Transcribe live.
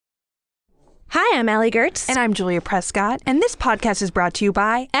Hi, I'm Allie Gertz. And I'm Julia Prescott. And this podcast is brought to you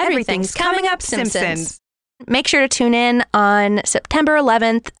by Everything's Coming Up Simpsons. Make sure to tune in on September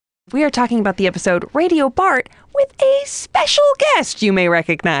 11th. We are talking about the episode Radio Bart with a special guest you may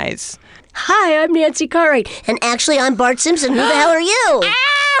recognize. Hi, I'm Nancy Cartwright. And actually, I'm Bart Simpson. Who the hell are you?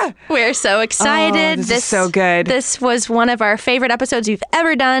 We're so excited. Oh, this is so good. This was one of our favorite episodes we've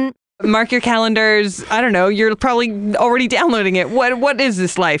ever done. Mark your calendars. I don't know. You're probably already downloading it. What is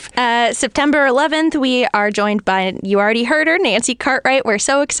this life? September 11th, we are joined by, you already heard her, Nancy Cartwright. We're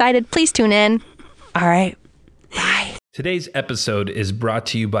so excited. Please tune in. All right. Bye. Today's episode is brought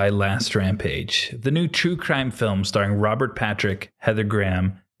to you by Last Rampage, the new true crime film starring Robert Patrick, Heather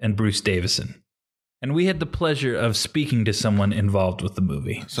Graham, and Bruce Davison. And we had the pleasure of speaking to someone involved with the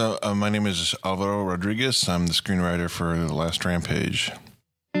movie. So my name is Alvaro Rodriguez. I'm the screenwriter for The Last Rampage.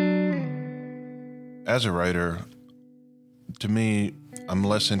 As a writer, to me, I'm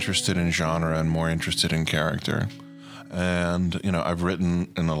less interested in genre and more interested in character. And, I've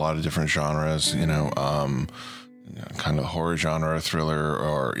written in a lot of different genres, kind of horror genre, thriller,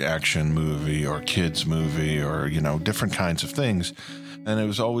 or action movie, or kids movie, or, different kinds of things. And I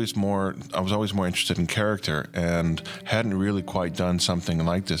was always more interested in character and hadn't really quite done something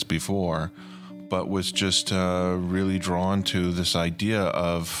like this before, but was just really drawn to this idea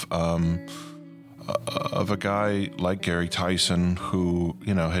of a guy like Gary Tyson who,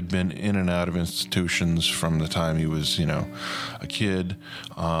 had been in and out of institutions from the time he was, a kid,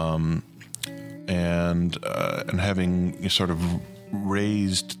 and having sort of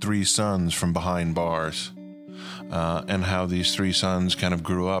raised three sons from behind bars, and how these three sons kind of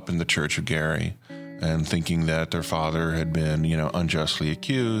grew up in the Church of Gary and thinking that their father had been, unjustly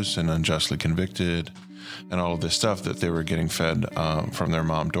accused and unjustly convicted, and all of this stuff that they were getting fed from their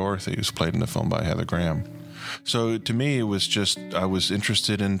mom, Dorothy, who's played in the film by Heather Graham. So to me, it was just, I was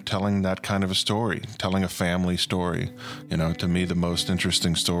interested in telling that kind of a story, telling a family story. To me, the most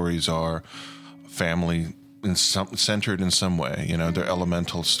interesting stories are family centered in some way. They're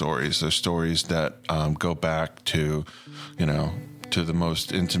elemental stories. They're stories that go back to, to the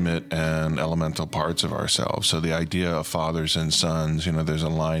most intimate and elemental parts of ourselves. So the idea of fathers and sons, there's a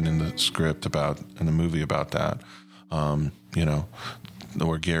line in the script in the movie about that,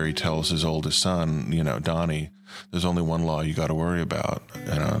 where Gary tells his oldest son, Donnie, there's only one law you got to worry about,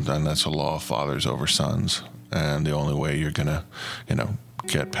 and that's the law of fathers over sons. And the only way you're going to,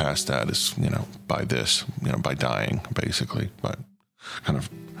 get past that is, by this, by dying, basically. But kind of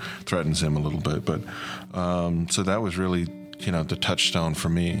threatens him a little bit. But so that was really, the touchstone for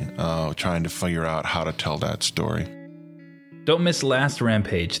me, trying to figure out how to tell that story. Don't miss Last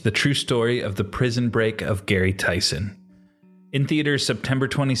Rampage, the true story of the prison break of Gary Tyson. In theaters September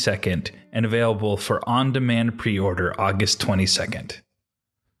 22nd and available for on-demand pre-order August 22nd.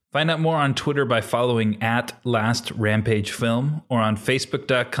 Find out more on Twitter by following @LastRampageFilm or on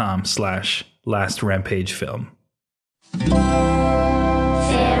Facebook.com/LastRampageFilm.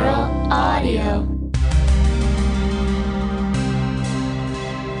 Feral Audio.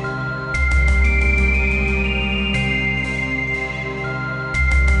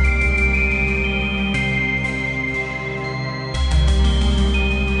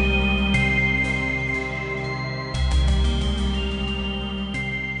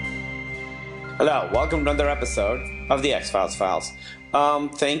 Hello, welcome to another episode of the X-Files Files.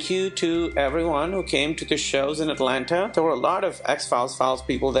 Thank you to everyone who came to the shows in Atlanta. There were a lot of X-Files Files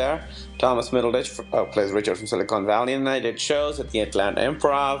people there. Thomas Middleditch plays Richard from Silicon Valley, and I did shows at the Atlanta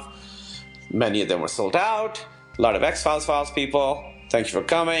Improv. Many of them were sold out. A lot of X-Files Files people. Thank you for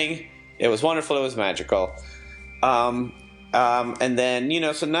coming. It was wonderful. It was magical. And then,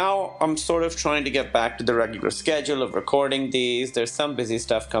 so now I'm sort of trying to get back to the regular schedule of recording these. There's some busy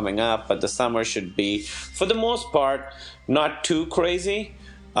stuff coming up, but the summer should be, for the most part, not too crazy.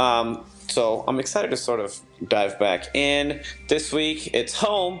 So I'm excited to sort of dive back in. This week, it's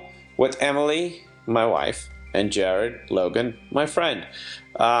home with Emily, my wife, and Jared Logan, my friend.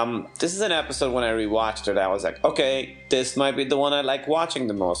 This is an episode when I rewatched it, I was like, okay, this might be the one I like watching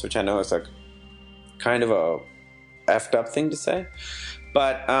the most, which I know is like kind of a effed up thing to say,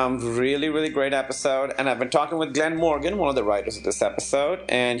 but really, really great episode. And I've been talking with Glenn Morgan, one of the writers of this episode,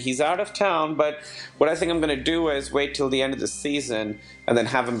 and he's out of town, but what I think I'm going to do is wait till the end of the season and then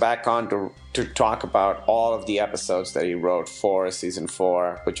have him back on to talk about all of the episodes that he wrote for season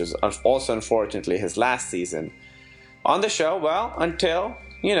 4, which is also unfortunately his last season on the show, well, until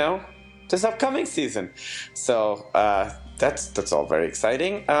this upcoming season. So that's all very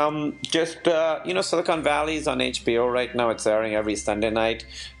exciting. Silicon Valley is on HBO right now. It's airing every Sunday night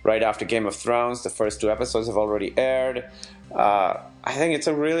right after Game of Thrones. The first 2 episodes have already aired. I think it's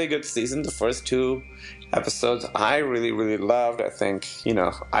a really good season. The first 2 episodes I really, really loved. I think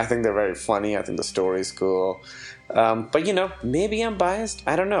they're very funny. I think the story's cool. But maybe I'm biased.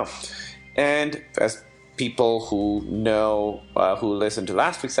 I don't know. And as people who know, who listened to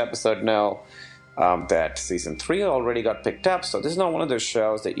last week's episode know, that season 3 already got picked up. So this is not one of those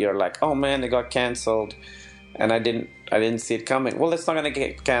shows that you're like, oh man, they got canceled, and I didn't see it coming. Well, it's not going to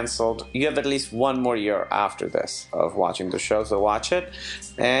get canceled. You have at least 1 more year after this of watching the show, so watch it.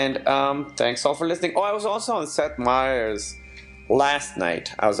 And thanks all for listening. Oh, I was also on Seth Meyers last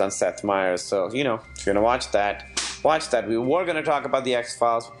night. I was on Seth Meyers, so if you're going to watch that. We were going to talk about the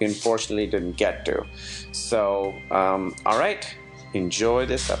X-Files, but we unfortunately didn't get to. So, all right. Enjoy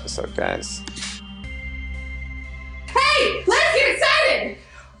this episode, guys. Hey, let's get excited!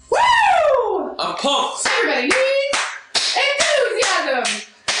 Woo! I'm pumped. Everybody needs enthusiasm!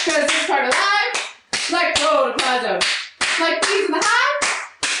 Because this part of life, like protoplasm, like bees in the hive,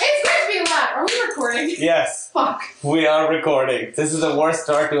 it's great to be alive. Are we recording? Yes. Fuck. We are recording. This is the worst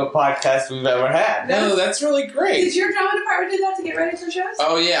start to a podcast we've ever had. No, that's really great. Did your drama department do that to get ready for shows?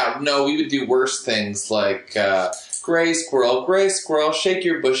 Oh, yeah. No, we would do worse things like gray squirrel, shake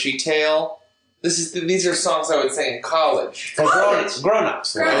your bushy tail. These are songs I would sing in college. For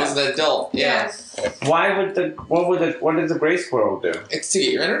grown-ups. I was an adult, yeah. What did the gray squirrel do? It's to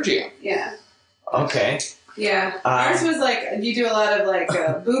get your energy up. Yeah. Okay. Yeah. Ours was like, you do a lot of like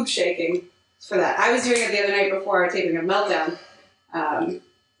boob shaking for that. I was doing it the other night before taping a Meltdown.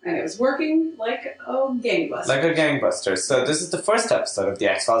 And it was working like a gangbuster. Like a gangbuster. So this is the first episode of the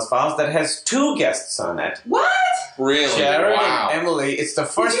X-Files Files that has 2 guests on it. What? Really? Jared Wow. and Emily. It's the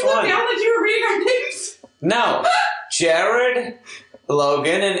first Did you one. look down that you were reading our names? No. Jared,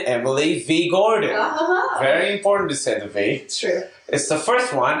 Logan, and Emily V. Gordon. Uh-huh. Very important to say the V. It's true. It's the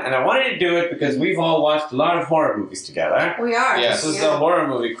first one, and I wanted to do it because we've all watched a lot of horror movies together. We are. Yes. This is the horror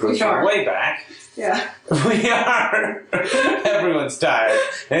movie crew We from are. way back. Yeah. We are. Everyone's tired.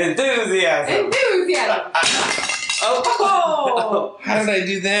 Enthusiasm. Enthusiasm. Oh. How did I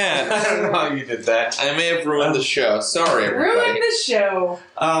do I that? don't know how you did that. I may have ruined the show. Sorry, everybody. Ruined the show.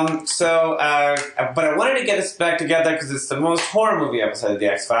 But I wanted to get us back together because it's the most horror movie episode of the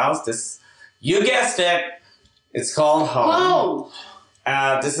X-Files. You guessed it. It's called Home.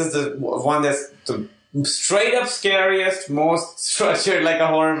 This is the one that's the straight up scariest, most structured like a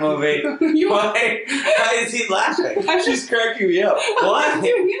horror movie. Why is he laughing? She's cracking me up. What? I'm not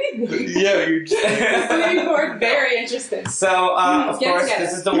doing anything. Yeah, you're just... Looking forward, very interested. So, of Get course, together.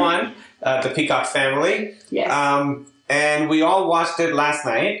 this is the one, the Peacock family. Yes. And we all watched it last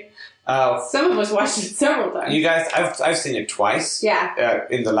night. Some of us watched it several times. You guys, I've seen it twice. Yeah.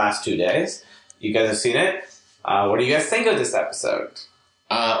 In the last 2 days. You guys have seen it. What do you guys think of this episode?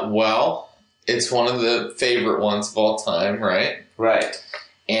 Well, it's one of the favorite ones of all time, right? Right.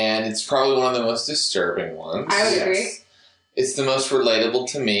 And it's probably one of the most disturbing ones. I would agree. It's the most relatable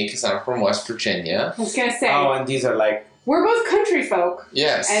to me because I'm from West Virginia. I was going to say, Oh, and these are like... we're both country folk.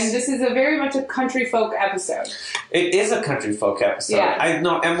 Yes. And this is a very much a country folk episode. It is a country folk episode. Yeah. I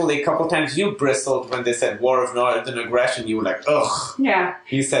know, Emily, a couple times you bristled when they said War of Northern Aggression. You were like, ugh. Yeah.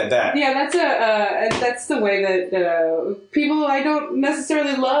 You said that. Yeah, that's the way that people I don't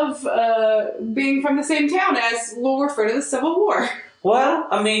necessarily love being from the same town as will refer to the Civil War. Well,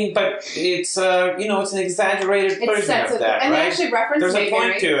 I mean, but it's, it's an exaggerated version of that, and right? they actually reference There's a Mayberry.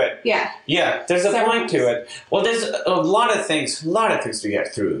 point to it. Yeah. Yeah, there's a Several point to times. it. Well, there's a lot of things to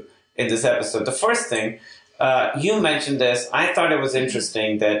get through in this episode. The first thing, you mentioned this. I thought it was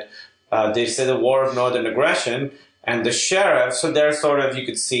interesting that they said the War of Northern Aggression and the sheriff, so they're sort of, you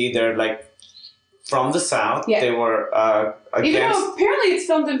could see they're like from the South. Yeah. They were against... Even though apparently it's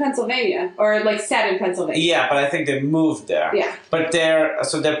filmed in Pennsylvania, or like set in Pennsylvania. Yeah, but I think they moved there. Yeah. But they're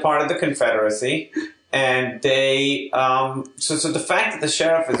part of the Confederacy, and they so the fact that the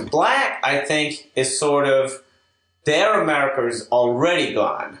sheriff is black, I think, is sort of their America is already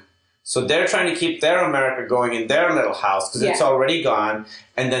gone. So they're trying to keep their America going in their little house because it's already gone.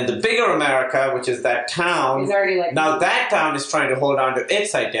 And then the bigger America, which is that town, Is already like now that town is trying to hold on to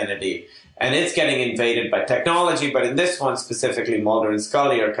its identity. And it's getting invaded by technology, but in this one specifically, Mulder and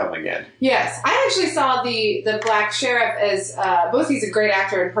Scully are coming in. Yes, I actually saw the black sheriff as both he's a great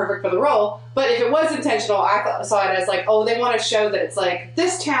actor and perfect for the role, but if it was intentional, I saw it as like, oh, they want to show that it's like,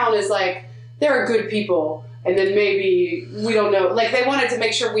 this town is like, there are good people, and then maybe, we don't know, like they wanted to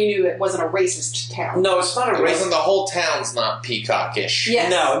make sure we knew it wasn't a racist town. No, it's not a It race. wasn't the whole town's not peacockish.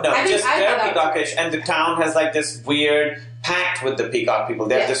 Yes. No, I think just I very thought that was- peacockish. And the town has like this weird pact with the Peacock people.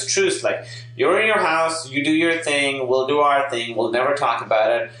 They have this truce, like, you're in your house, you do your thing, we'll do our thing, we'll never talk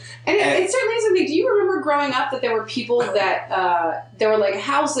about it. And it certainly is something. Do you remember growing up that there were people that, there were like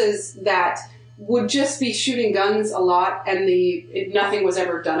houses that would just be shooting guns a lot and nothing was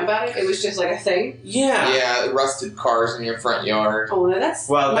ever done about it? It was just like a thing? Yeah. Yeah, rusted cars in your front yard. Oh, no,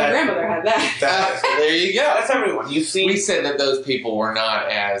 my grandmother had that. There you go. That's everyone. You've seen. We said that those people were not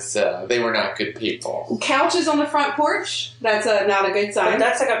they were not good people. Couches on the front porch, that's not a good sign. But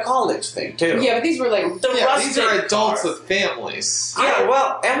that's like a college thing, too. Yeah, but these were like... these are adults with families. Yeah,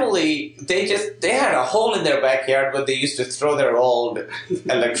 well, Emily, they had a hole in their backyard where they used to throw their old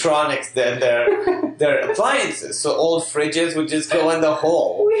electronics, their appliances. So old fridges would just go in the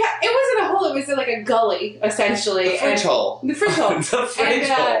hole. It wasn't a hole, it was like a gully, essentially. The fridge hole. The fridge hole. The fridge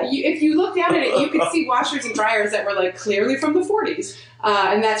hole. If you look down at it, you could see washers and dryers that were like clearly from the 40s.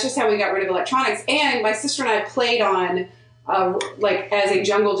 And that's just how we got rid of electronics. And my sister and I played on, like as a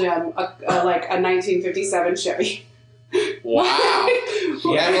jungle gym, like a 1957 Chevy. Wow.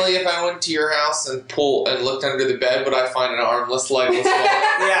 Emily, if I went to your house and looked under the bed, would I find an armless, legless wall?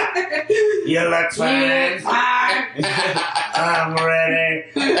 Yeah. You look fine. I'm ready.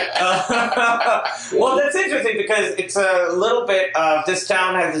 Well, that's interesting because it's a little bit of this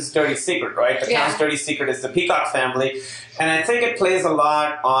town has this dirty secret, right? The town's dirty secret is the Peacock family. And I think it plays a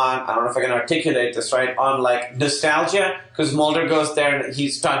lot on, I don't know if I can articulate this right, on like nostalgia, because Mulder goes there and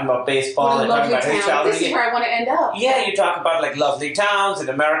he's talking about baseball and talking about his childhood. This is where I want to end up. Yeah, you talk about like lovely towns and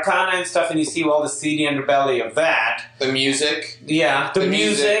Americana and stuff, and you see all the seedy underbelly of that. The music. Yeah, the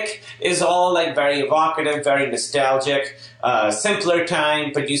music is all like very evocative, very nostalgic, simpler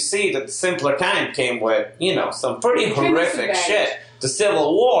time, but you see that the simpler time came with, some pretty horrific shit. The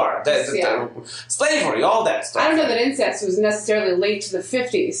Civil War, the slavery, all that stuff. I don't know that incest was necessarily linked to the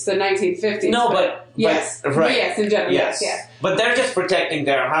 50s, the 1950s. No, but yes. Right. Yes, in general, yes. But they're just protecting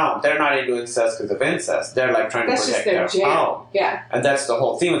their home. They're not into incest because of incest. They're like trying to protect their home. Yeah. And that's the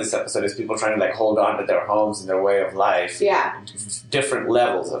whole theme of this episode is people trying to like hold on to their homes and their way of life. Yeah. Different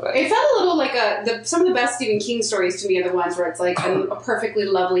levels of it. It felt a little like some of the best Stephen King stories to me are the ones where it's like a perfectly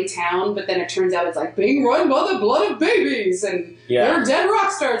lovely town, but then it turns out it's like being run by the blood of babies and there are dead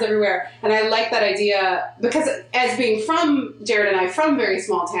rock stars everywhere. And I like that idea because as being from Jared and I from very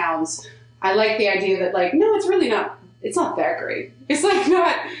small towns, I like the idea that like, no, it's really not. It's not that great. It's like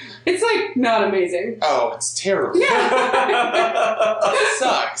not amazing. Oh, it's terrible. Yeah. It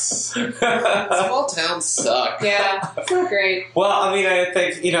sucks. Small towns suck. Yeah, it's not great. Well, I mean, I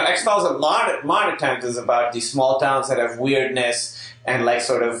think, X-Files a lot of times is about these small towns that have weirdness and like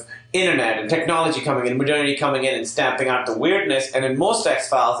sort of internet and technology coming in, modernity coming in and stamping out the weirdness. And in most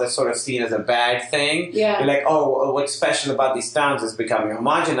X-Files, that's sort of seen as a bad thing. Yeah. You're like, oh, what's special about these towns is becoming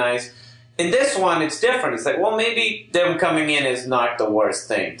homogenized. In this one, it's different. It's like, well, maybe them coming in is not the worst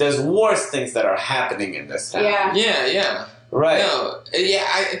thing. There's worse things that are happening in this town. Yeah. Right. No, yeah,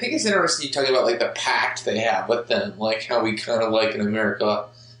 I think it's interesting you talk about, like, the pact they have with them, like how we kind of, like, in America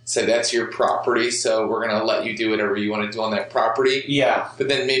say that's your property, so we're going to let you do whatever you want to do on that property. Yeah. But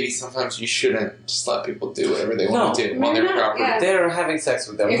then maybe sometimes you shouldn't just let people do whatever they want to do on their property. Yeah. They're having sex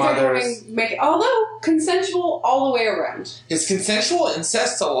with their mothers. Although consensual all the way around. Is consensual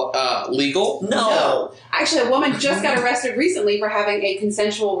incest legal? No. Actually, a woman just got arrested recently for having a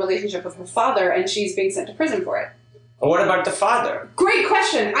consensual relationship with her father, and she's being sent to prison for it. What about the father? Great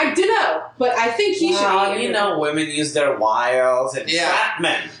question. I don't know, but I think he should be. Women use their wiles and trap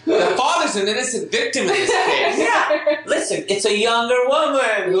men. The father's an innocent victim in this case. Yeah. Listen, it's a younger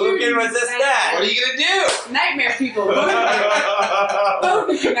woman. Who can resist that? What are you going to do? Nightmare people. What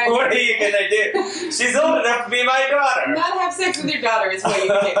are you going to do? She's old enough to be my daughter. Not have sex with your daughter is what you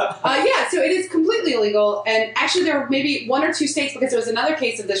can do. So it is completely illegal. And actually, there were maybe one or two states, because there was another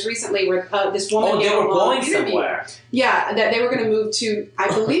case of this recently where this woman... they were going somewhere. Yeah, that they were going to move to, I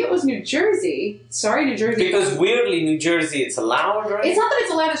believe it was New Jersey. Sorry, New Jersey. Because weirdly, New Jersey, it's allowed, right? It's not that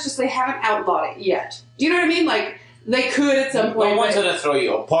it's allowed, it's just they haven't outlawed it yet. Do you know what I mean? Like, they could at some point. No one's going to throw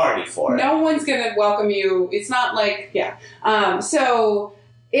you a party for it. No one's going to welcome you. It's not like, so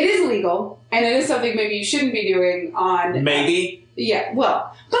it is legal, and it is something maybe you shouldn't be doing on... Maybe? Yeah,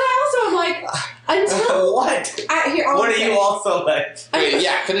 well, but I also am like, until... What? What are you also like? Wait,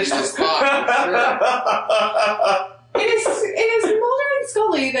 finish this thought. It is Mulder and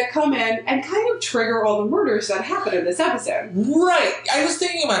Scully that come in and kind of trigger all the murders that happen in this episode. Right. I was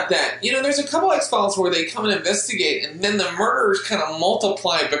thinking about that. There's a couple X-Files where they come and investigate, and then the murders kind of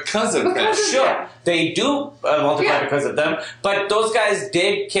multiply because of them. Sure. They do multiply because of them, but those guys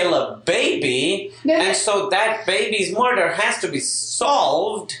did kill a baby, and so that baby's murder has to be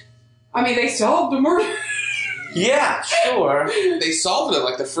solved. I mean, they solved the murder. Yeah, sure. They solved it in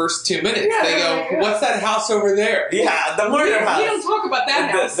like the first 2 minutes. Yeah, they go, like, what's that house over there? Yeah, the murder house. We don't talk about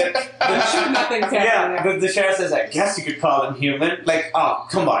that house. I'm sure nothing's happening Yeah, there. the sheriff says, I guess you could call him human. Like, oh,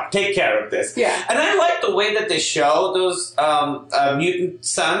 come on, take care of this. Yeah. And I like the way that they show those mutant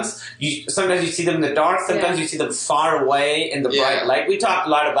sons. Sometimes you see them in the dark, sometimes you see them far away in the bright light. We talked a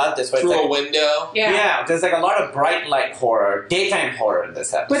lot about this. Through a window. Yeah, there's like a lot of bright light horror, daytime horror in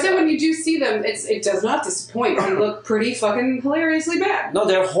this episode. But then when you do see them, it does not disappoint. They look pretty fucking hilariously bad. No,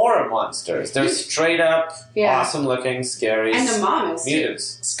 they're horror monsters. They're straight up, awesome looking, scary. And the mom is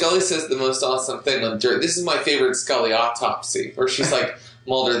mutants. Scully says the most awesome thing on Dirt. This is my favorite Scully autopsy, where she's like,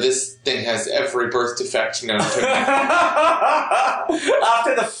 Mulder, this thing has every birth defect known to man. After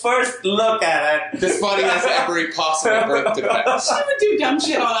the first look at it, this body has every possible birth defect. She would do dumb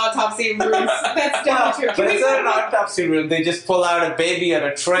shit on autopsy rooms. That's dumb too. But instead of an autopsy room, they just pull out a baby on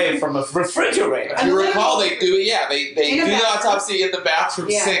a tray from a refrigerator. If you recall, they do it. Yeah, they do the autopsy in the bathroom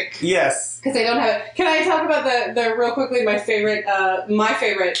sink. Yes, because they don't have it. Can I talk about the real quickly? My favorite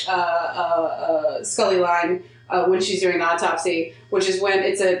Scully line. When she's doing the autopsy, which is when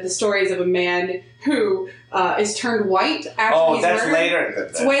it's the stories of a man who is turned white after he's that's murdered. later.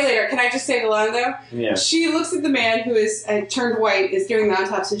 It's way later. Can I just say the line though? Yeah. She looks at the man who is turned white, is doing the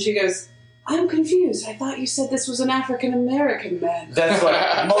autopsy, and she goes, "I'm confused. I thought you said this was an African American man." That's what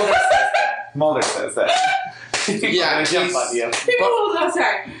Mulder says. Mulder says that. Yeah, jump on you. People hold on,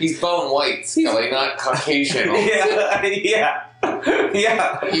 sorry. He's bone white, Scully, not Caucasian. Yeah.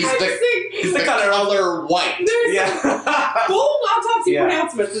 He's the color white. There's full autopsy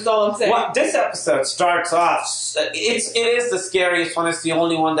pronouncements is all I'm saying. Well, this episode starts off. It is the scariest one. It's the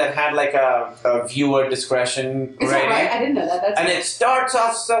only one that had like a viewer discretion Is rating. that right? I didn't know that. And it starts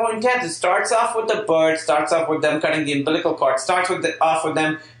off so intense. It starts off with the bird. Starts off with them cutting the umbilical cord. Starts off with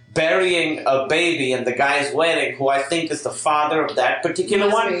them burying a baby in the guy's wedding, who I think is the father of that particular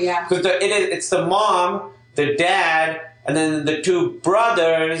one. Because it's the mom, the dad, and then the two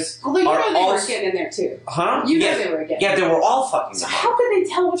brothers. Although you are know they all were getting in there too. Huh? You know they were getting. Yeah, they were all fucking. So how could they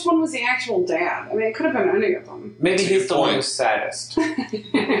tell which one was the actual dad? I mean, it could have been any of them. Maybe he's the one who's saddest.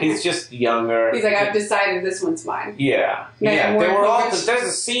 He's just younger. He's like, I've decided this one's mine. Yeah. Yeah, They were all. rich. There's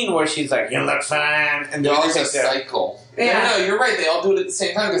a scene where she's like, "You look fine," and There they all is a take their- cycle. Yeah. No, you're right. They all do it at the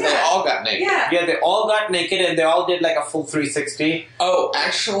same time because they all got naked. Yeah, they all got naked and they all did like a full 360. Oh,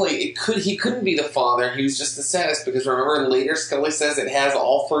 actually, he couldn't be the father. He was just the saddest because remember later Scully says it has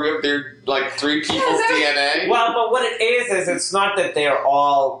all three of their three people's DNA. Well, but what it is it's not that they're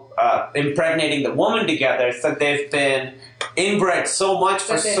all impregnating the woman together. It's that they've been inbred so much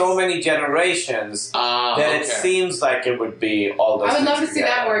for so many generations that it seems like it would be all those. I would things love to see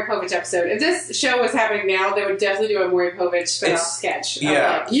together. that Maury Povich episode. If this show was happening now, they would definitely do a Maury Povich spin-off sketch. Of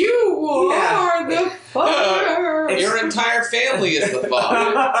like, you are the father. Your entire family is the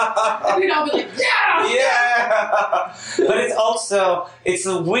father. And we'd all be like, Yeah! But it's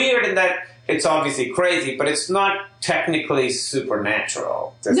weird in that it's obviously crazy, but it's not technically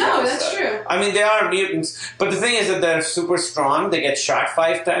supernatural. No, that's true. I mean, they are mutants, but the thing is that they're super strong. They get shot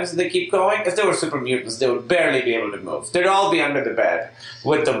 5 times and they keep going. If they were super mutants, they would barely be able to move. They'd all be under the bed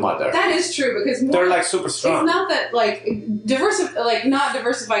with the mother. That is true because they're like super strong. It's not that not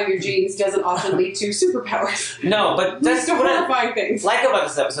diversifying your genes doesn't often lead to superpowers. No, but that's what horrifying things. Like about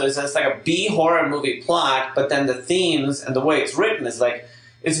this episode is that it's like a B horror movie plot, but then the themes and the way it's written is like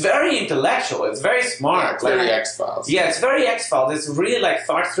it's very intellectual. It's very smart. It's very X-Files. Yeah, it's very X-Files. It's really like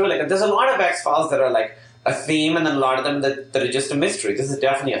thought through. Like there's a lot of X-Files that are like a theme, and then a lot of them that are just a mystery. This is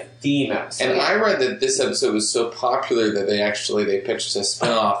definitely a theme episode. And I read that this episode was so popular that they pitched a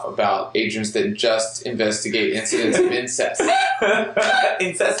spin-off about agents that just investigate incidents of incest.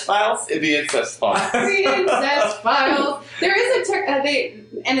 Incest files? The incest files. The incest files. There is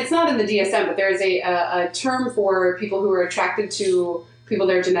and it's not in the DSM, but there is a term for people who are attracted to people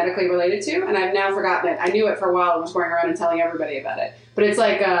they're genetically related to, and I've now forgotten it. I knew it for a while and was going around and telling everybody about it. But it's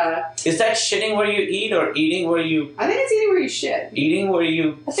like is that shitting where you eat or eating where you... I think it's eating where you shit. Eating where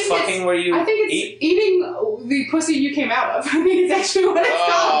you... Fucking where you... I think it's eating the pussy you came out of. I think it's actually what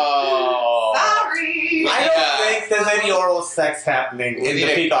it's called. Sorry! I don't think there's any oral sex happening in the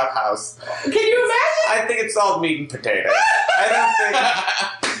Peacock house. Can you imagine? I think it's all meat and potatoes. I don't think...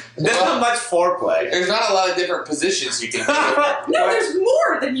 There's not much foreplay. There's not a lot of different positions you can do. No, there's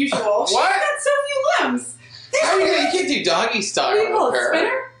more than usual. What? She's got so few limbs. How are you can't do doggy style What do you call with it? her.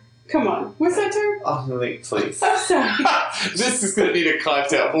 Spinner? Come on. What's that term? Oh, Malik, please. I'm sorry. This is going to need a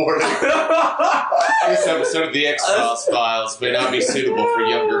content warning. This episode of the X-Files files may not be suitable for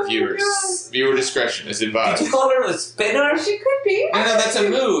younger viewers. Viewer discretion is Did advised. you call her a spinner? She could be. No, that's a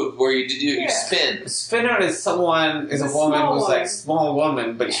move where you Yeah. spin. Spinner is someone, is It's a a woman small who's one. like small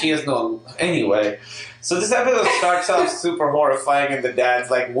woman, but she has no. Anyway. So this episode starts off super horrifying, and the dad's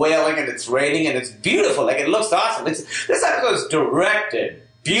like wailing, and it's raining, and it's beautiful. Like, it looks awesome. This episode is directed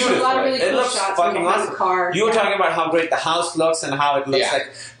beautifully. A lot of really It cool looks shots fucking from behind awesome. the car. You were Yeah. talking about how great the house looks and how it looks Yeah.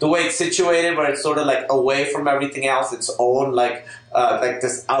 like the way it's situated, where it's sort of like away from everything else, its own like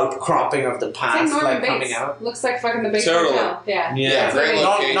this outcropping of the It's like past, Norman like coming Bates. out. Looks like fucking the Bates Totally. Hotel. Yeah. Yeah, great It's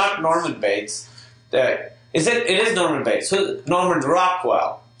location. Not Norman Bates. Is it? It is Norman Bates. Norman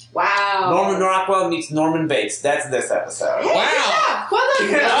Rockwell. Wow. Norman Rockwell meets Norman Bates. That's this episode. Wow. Yeah. Well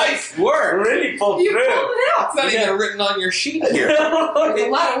done. Nice work. Really pulled You through. pulled it out. It's not even written on your sheet here. There's a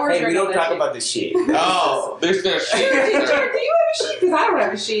lot of words Hey, we written don't on talk that about the sheet. Oh, there's no sheet. sheet. Do you have a sheet? Because I don't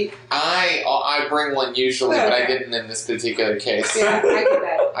have a sheet. I bring one usually, but I Okay. didn't in this particular case. Yeah, I get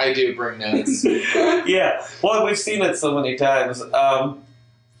that. I do bring notes. Yeah. Well, we've seen it so many times.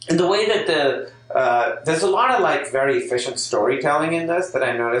 And the way that there's a lot of like very efficient storytelling in this that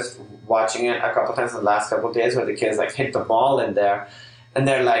I noticed watching it a couple times in the last couple of days, where the kids like hit the ball in there, and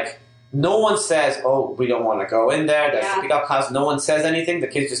they're like, no one says, "Oh, we don't want to go in there." That's the pickup house. No one says anything. The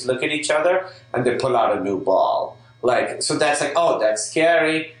kids just look at each other and they pull out a new ball. Like, so that's like, oh, that's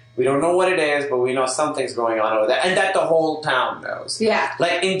scary. We don't know what it is, but we know something's going on over there, and that the whole town knows. Yeah.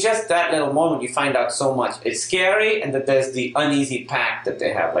 Like, in just that little moment, you find out so much. It's scary, and that there's the uneasy pact that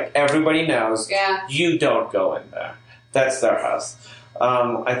they have. Like, everybody knows Yeah. you don't go in there. That's their house.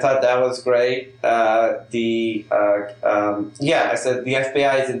 I thought that was great. I said the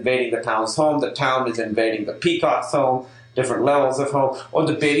FBI is invading the town's home. The town is invading the peacock's home. Different levels of home. Oh,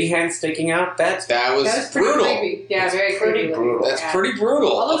 the baby hand sticking out? That was That was pretty brutal. creepy. Yeah, very pretty creepy. brutal. That's Yeah. pretty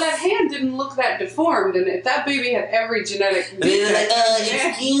brutal. Although that hand didn't look that deformed, and if that baby had every genetic They were like,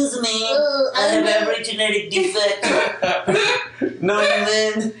 defect, excuse me, I have every genetic defect. No,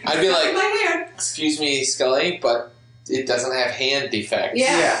 then. I'd be like, my hand. excuse me, Scully, but it doesn't have hand defects.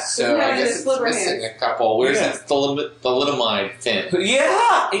 Yeah. So Doesn't have I the guess it's sliver missing hands. a couple. Where's Yeah. thalidomide fin?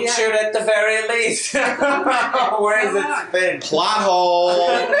 Yeah, it Yeah. should at the very least. Where is it been? Plot hole.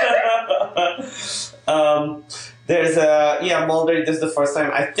 There's Mulder. This is the first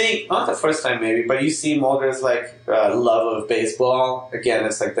time, I think, not the first time maybe, but you see Mulder's like love of baseball. Again,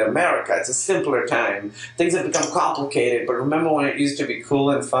 it's like the America. It's a simpler time. Things have become complicated, but remember when it used to be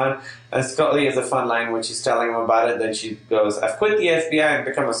cool and fun? And Scully has a fun line when she's telling him about it. Then she goes, "I've quit the FBI and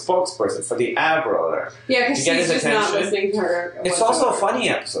become a spokesperson for the ab roller." Yeah, because To get she's his just not attention. listening to her. It's also a funny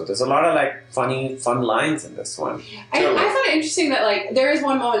episode. There's a lot of like funny, fun lines in this one. I found it interesting that like there is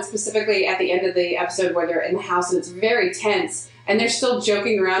one moment specifically at the end of the episode where they're in the house and it's very tense, and they're still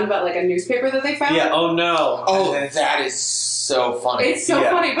joking around about like a newspaper that they found. Yeah. Oh no. Oh, And then- that is so funny. It's so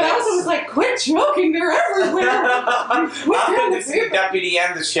Yeah. funny, but I also was like, "Quit joking! They're everywhere." After this, the deputy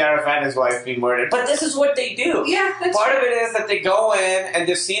and the sheriff and his wife being murdered. But this is what they do. Yeah, that's Part true. of it is that they go in and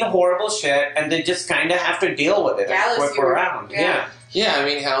they've seen horrible shit and they just kind of have to deal with it Gallows and whip humor. around. Yeah. Yeah, I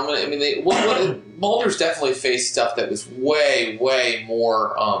mean, Mulder's definitely faced stuff that was way, way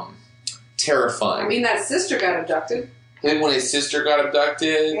more terrifying. I mean, that sister got abducted. When his sister got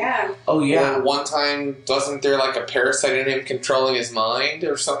abducted. Yeah. Oh yeah. Or one time, wasn't there like a parasite in him controlling his mind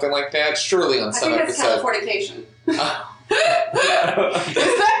or something like that? Surely on I some think that's episode. Californication. Is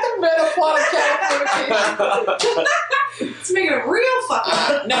that the meta plot of Californication? It's making it real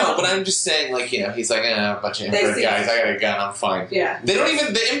fucking. No, but I'm just saying, like, you know, he's like, a bunch of They inbred see- guys. I got a gun. I'm fine. Yeah. They don't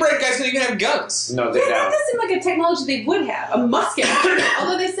even. The inbred guys don't even have guns. No, they Yeah, that don't. does seem like a technology they would have. A musket.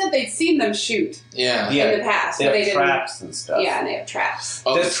 Although they said they'd seen them shoot Yeah. Yeah. in the past, They but they have didn't. traps and stuff. Yeah, and they have traps.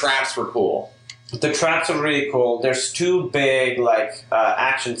 Oh, the This- traps were cool. The traps are really cool. There's two big like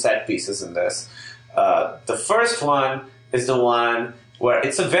action set pieces in this. The first one is the one where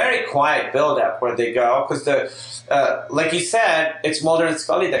it's a very quiet build-up where they go because like you said, it's Mulder and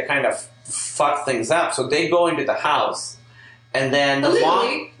Scully that kind of fuck things up. So they go into the house, and then the mom.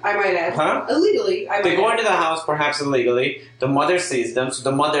 Illegally, I might add. Huh? Illegally, I might They go add. into the house, perhaps illegally. The mother sees them, so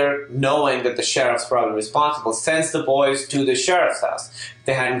the mother, knowing that the sheriff's probably responsible, sends the boys to the sheriff's house. If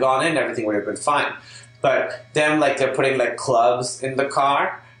they hadn't gone in, everything would have been fine. But them, like, they're putting, like, clubs in the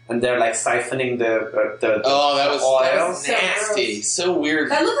car, and they're, like, siphoning the Oh, that oil. was So nasty. gross. So weird.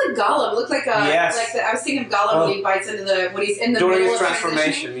 That looked like Gollum. It looked like Yes. I was thinking of Gollum when he bites into when he's in the During middle his of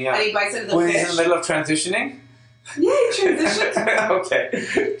transformation, transitioning, yeah. and he bites into the When fish. he's in the middle of transitioning? Yeah, he transitions.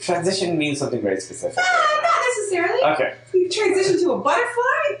 Okay. Transition means something very specific. Not necessarily. Okay. You transition to a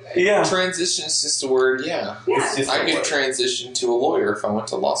butterfly. Yeah. Transition is just a word, yeah. It's just I a could word. transition to a lawyer if I went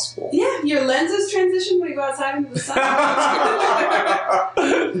to law school. Yeah, your lenses transition when you go outside into the sun.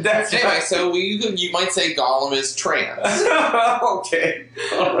 That's Anyway, right. so you might say Gollum is trans. Okay.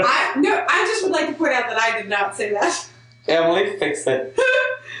 All right. I just would like to point out that I did not say that. Emily, fix it.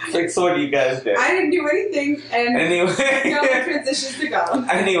 Fix what you guys did. I didn't do anything, and Anyway. Gollum transitions to Gollum.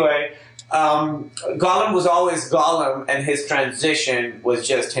 Anyway, Gollum was always Gollum, and his transition was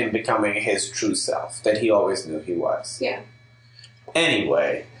just him becoming his true self that he always knew he was. Yeah.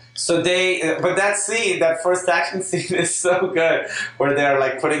 Anyway, so but that scene, that first action scene is so good, where they're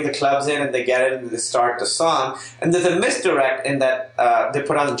like putting the clubs in and they get it and they start the song, and there's a misdirect in that they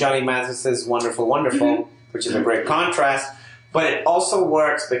put on Johnny Mathis's Wonderful, Wonderful, which is a great contrast. But it also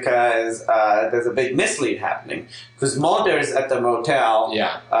works because there's a big mislead happening. Because Mulder's at the motel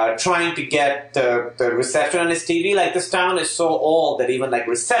trying to get the reception on his TV. Like, this town is so old that even, like,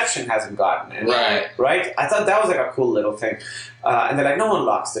 reception hasn't gotten it. Right? I thought that was, like, a cool little thing. And they're like, no one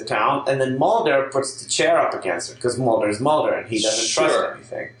locks the town. And then Mulder puts the chair up against it because Mulder's Mulder and he doesn't trust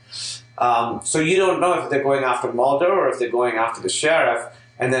anything. So you don't know if they're going after Mulder or if they're going after the sheriff.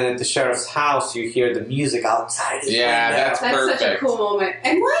 And then at the sheriff's house, you hear the music outside his window. That's perfect. Such a cool moment.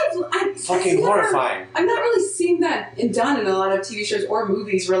 And fucking horrifying. I've not really seen that done in a lot of TV shows or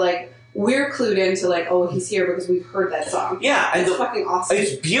movies where, like, we're clued into, like, oh, he's here because we've heard that song. Yeah. And it's fucking awesome.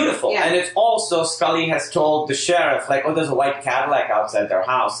 It's beautiful. Yeah. And it's also, Scully has told the sheriff, like, oh, there's a white Cadillac outside their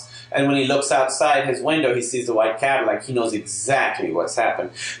house. And when he looks outside his window, he sees the white Cadillac. He knows exactly what's happened.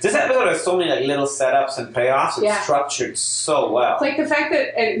 This episode has so many like little setups and payoffs. It's structured so well. It's like the fact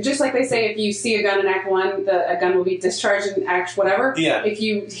that, and just like they say, if you see a gun in Act 1, a gun will be discharged in Act whatever. Yeah. If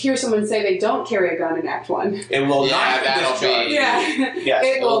you hear someone say they don't carry a gun in Act 1. It will not be discharged. Yeah. Yes.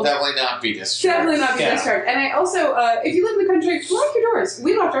 It will definitely not be discharged. Definitely not be discharged. And I also, if you live in the country, lock your doors.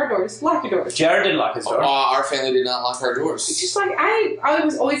 We locked our doors. Lock your doors. Jared didn't lock his door. Our family did not lock our doors. It's just like, I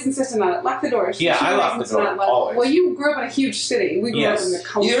was always insistent on it. Lock the doors. Yeah, I lock the door, always. Well, you grew up in a huge city. We grew up in the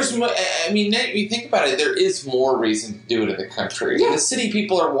country. I mean, you think about it, there is more reason to do it in the country. Yeah. In the city,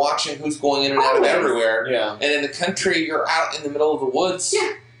 people are watching who's going in and out of everywhere. Yeah. And in the country, you're out in the middle of the woods.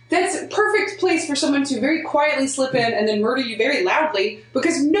 Yeah. That's a perfect place for someone to very quietly slip in and then murder you very loudly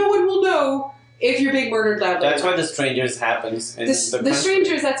because no one will know if you're being murdered loudly. That's why The Strangers happens in the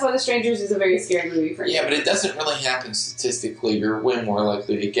Strangers, that's why The Strangers is a very scary movie for me. Yeah, but it doesn't really happen statistically. You're way more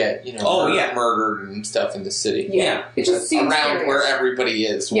likely to get, murdered and stuff in the city. Yeah. It just seems around scary. where everybody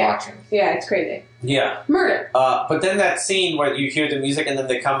is watching. Yeah, it's crazy. Yeah. Murder. But then that scene where you hear the music and then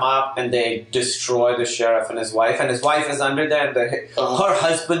they come up and they destroy the sheriff and his wife is under there and her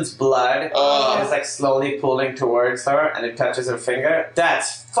husband's blood is like slowly pulling towards her and it touches her finger.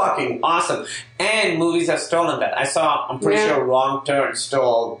 That's fucking awesome. And movies have stolen that. I'm pretty sure Wrong Turn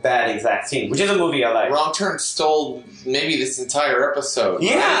stole that exact scene, which is a movie I like. Wrong Turn stole maybe this entire episode.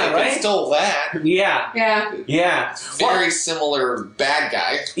 Yeah, right? It stole that. Yeah. Yeah. Yeah. Very similar bad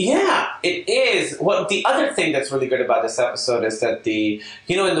guy. Yeah, it is. Well, the other thing that's really good about this episode is that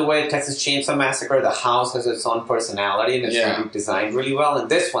in the way Texas Chainsaw Massacre, the house has its own personality and it's really designed really well. And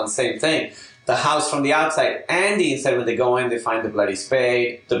this one, same thing. The house from the outside and the inside, when they go in, they find the bloody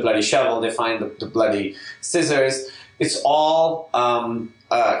spade, the bloody shovel, they find the bloody scissors. It's all,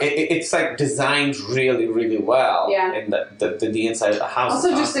 it's like designed really, really well in the inside of the house.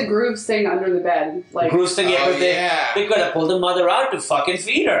 Also, just the grooves thing under the bed. Like, grooves thing, they could have pulled the mother out to fucking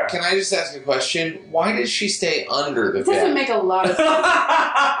feed her. Can I just ask a question? Why did she stay under the it bed? doesn't make a lot of sense.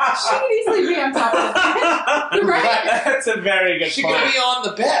 She could easily be on top of the bed. Right? That's a very good She point. could be on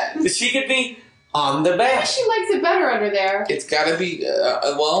the bed. She could be on the bed. Maybe she likes it better under there. It's got to be,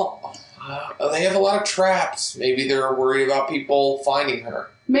 they have a lot of traps. Maybe they're worried about people finding her.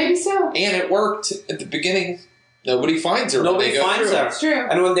 Maybe so. And it worked at the beginning. Nobody finds her. Nobody finds her. It's true.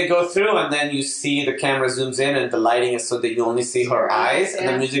 And when they go through and then you see the camera zooms in and the lighting is so that you only see her eyes and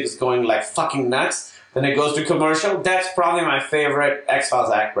the music is going like fucking nuts. Then it goes to commercial. That's probably my favorite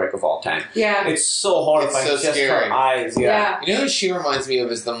X-Files act break of all time. Yeah. It's so horrifying. It's so just scary. her eyes. Yeah. You know who she reminds me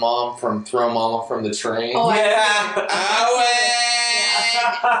of is the mom from Throw Mama from the Train. Oh, Away!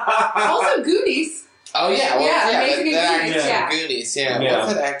 Also, Goonies. Oh, yeah. Well, Amazing that Goonies. actress from Goonies. Yeah.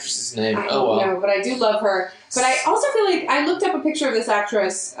 What's that actress's name? I don't know, but I do love her. But I also feel like I looked up a picture of this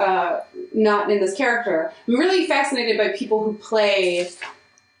actress, not in this character. I'm really fascinated by people who play,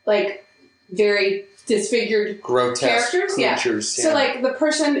 like, very disfigured grotesque characters. creatures. So like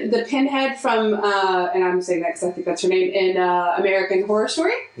the Pinhead from, and I'm saying that because I think that's her name, in American Horror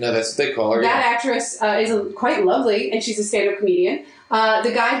Story. No, that's what they call her. That actress is quite lovely, and she's a stand-up comedian.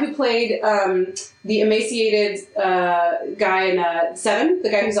 The guy who played the emaciated guy in Seven, the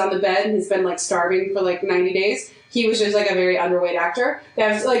guy who's on the bed and has been like starving for like 90 days, he was just like a very underweight actor.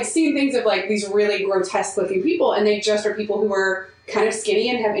 I've like seen things of like these really grotesque looking people, and they just are people who are kind of skinny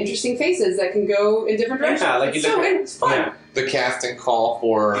and have interesting faces that can go in different directions. Yeah, like it's fun. Yeah. The casting call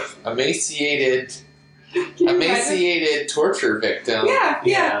for emaciated torture victim.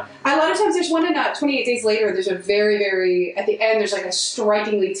 Yeah. A lot of times there's one in 28 Days Later, there's a very, very, at the end, there's like a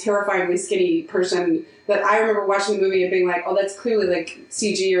strikingly, terrifyingly skinny person that I remember watching the movie and being like, oh, that's clearly like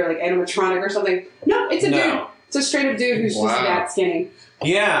CG or like animatronic or something. No, it's a dude. It's a straight up dude who's just that skinny.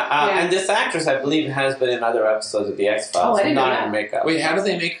 And this actress, I believe, has been in other episodes of The X-Files. I didn't know not that. in makeup. Wait, how do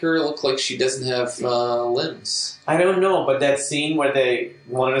they make her look like she doesn't have limbs? I don't know, but that scene where they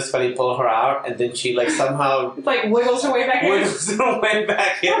wanted to Scully pull her out, and then she like somehow It's like wiggles her way back in. wiggles her way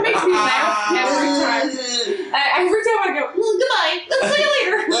back in. That makes me laugh every time. Every time I go, well, goodbye. Let's see you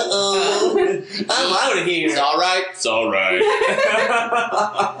later. I'm out of here. It's all right. It's all right.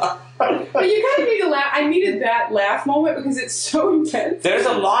 But you kind of need to laugh. I needed that laugh moment because it's so intense. There's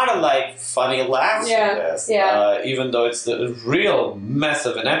a lot of like funny laughs in this, Yeah. Even though it's the real mess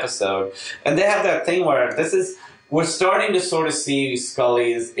of an episode. And they have that thing where we're starting to sort of see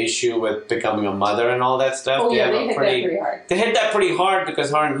Scully's issue with becoming a mother and all that stuff. Oh, yeah, have they hit that pretty hard. They hit that pretty hard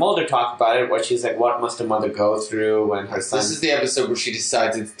because her and Mulder talk about it, where she's like, what must a mother go through when her son... This is the episode where she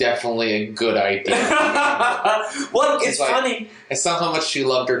decides it's definitely a good idea. Well, it's like, funny. It's not how much she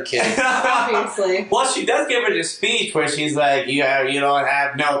loved her kids. Obviously. Well, she does give her this speech where she's like, you don't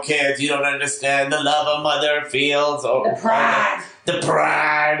have no kids, you don't understand the love a mother feels. Or, The pride. The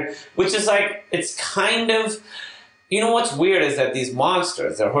pride. Which is like, it's kind of... You know what's weird is that these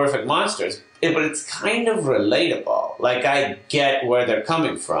monsters, they're horrific monsters, but it's kind of relatable. Like, I get where they're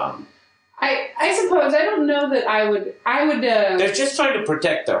coming from. I suppose. I don't know that I would... They're just trying to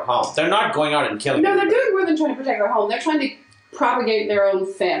protect their home. They're not going out and killing No, they're anybody. doing more than trying to protect their home. They're trying to propagate their own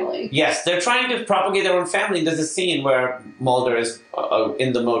family. Yes, they're trying to propagate their own family. There's a scene where Mulder is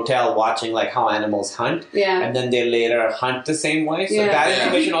in the motel watching like how animals hunt, and then they later hunt the same way. So that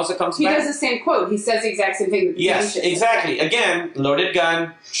information also comes He back. does the same quote. He says the exact same thing. Yes, exactly. Again, loaded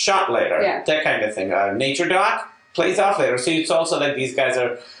gun, shot later. Yeah. That kind of thing. Nature doc plays off later. So it's also like these guys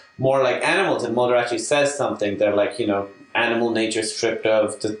are more like animals, and Mulder actually says something. They're like, animal nature stripped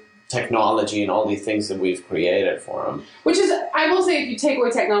of the technology and all these things that we've created for them. Which is, I will say, if you take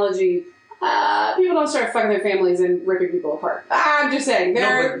away technology, people don't start fucking their families and ripping people apart. I'm just saying.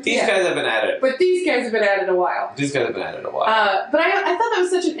 But these guys have been at it. But these guys have been at it a while. These guys have been at it a while. But I thought that was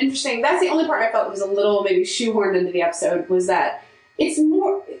such an interesting... That's the only part I felt was a little maybe shoehorned into the episode, was that it's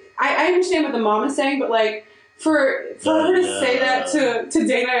more... I understand what the mom is saying, but like, for her to say that to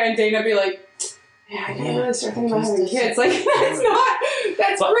Dana and Dana be like, yeah, I gotta really start thinking about having kids. Like,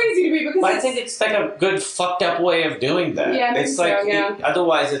 that's crazy to me because I think it's like a good fucked up way of doing that. Yeah, it's like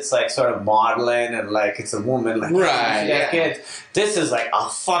otherwise it's like sort of modeling and like it's a woman like right, she has kids. This is like a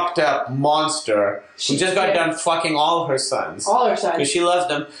fucked up monster who just got done fucking all her sons. All her sons. Because she loves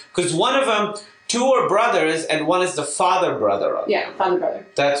them. Because one of them, two are brothers and one is the father brother of them. Yeah, father brother.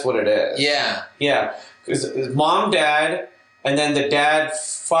 That's what it is. Yeah. Yeah. Because mom, dad, and then the dad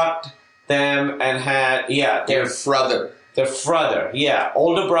fucked them and had their brother. Their brother,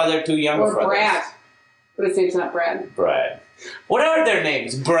 older brother, two younger or brothers. Brad, but his name's not Brad. Brad. What are their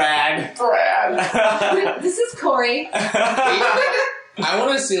names? Brad. This is Corey. I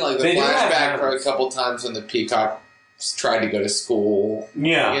want to see like the They do have flashback for a names. couple times when the peacock tried to go to school.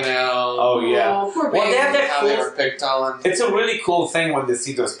 Yeah. You know. Oh yeah. Poor Well, they have that how cool. they were picked on. It's a really cool thing when they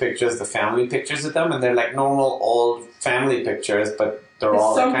see those pictures, the family pictures of them, and they're like normal old family pictures, but they're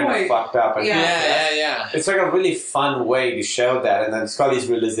all some kind point. of fucked up. And Yeah. It's like a really fun way to show that, and then Scully's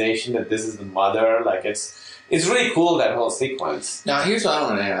realization that this is the mother, like it's really cool, that whole sequence. Now, here's what I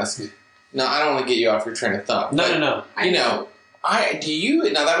want to ask. No, I don't want to get you off your train of thought. No, but, no. You know,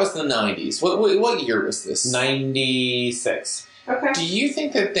 now that was the 90s. What year was this? 96. Okay. Do you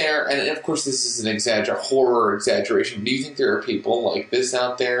think that and of course this is an horror exaggeration, do you think there are people like this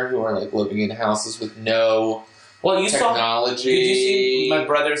out there who are like living in houses with no technology? Did you see My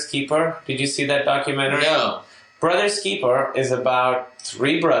Brother's Keeper? Did you see that documentary? No. Brother's Keeper is about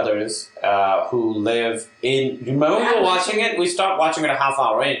three brothers who live in... Remember we were watching it? We stopped watching it a half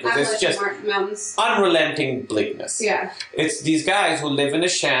hour in because it's just mountains. unrelenting bleakness. Yeah. It's these guys who live in a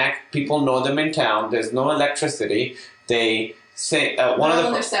shack. People know them in town. There's no electricity. They say One one in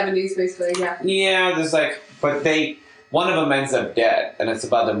of their the 70s, basically, yeah. yeah. There's like, but one of them ends up dead, and it's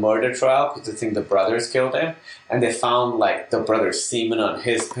about the murder trial because they think the brothers killed him, and they found like the brother's semen on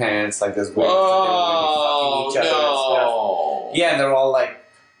his pants, like this weird. Oh, fucking each other and stuff. Yeah, and they're all like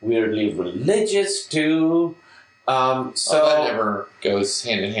weirdly religious too. So that never goes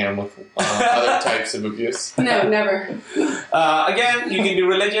hand in hand with other types of abuse. No, never. Again, you can be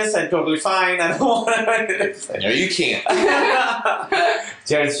religious and totally fine. I don't want to. No, you can't.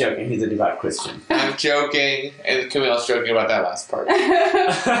 Jared's joking. He's a devout Christian. I'm joking, and Camille's joking about that last part.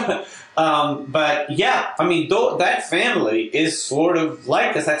 But yeah, I mean, that family is sort of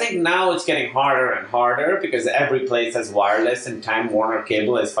like this. I think now it's getting harder and harder because every place has wireless, and Time Warner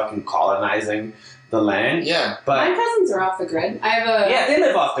Cable is fucking colonizing the land. Yeah. But my cousins are off the grid. I have a... Yeah, they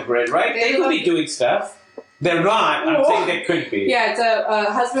live off the grid, right? They could be doing stuff. They're not. I'm saying they could be. Yeah, it's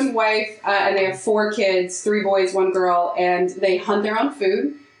a husband, wife, and they have 4 kids, 3 boys, 1 girl, and they hunt their own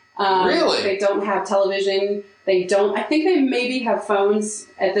food. Really? They don't have television. They don't... I think they maybe have phones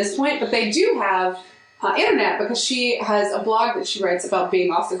at this point, but they do have internet because she has a blog that she writes about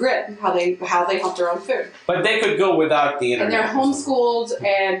being off the grid, how they hunt their own food. But they could go without the internet. And they're homeschooled,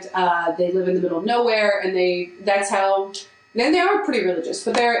 and they live in the middle of nowhere, and that's how... Then they are pretty religious,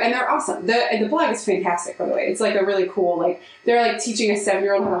 but they're awesome. The blog is fantastic, by the way. It's like a really cool, like, they're like teaching a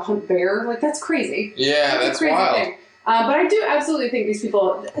 7-year-old how to hunt bear. Like, that's crazy. Yeah, that's a crazy wild. thing. But I do absolutely think these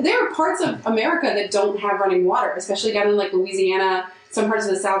people, there are parts of America that don't have running water, especially down in like Louisiana, some parts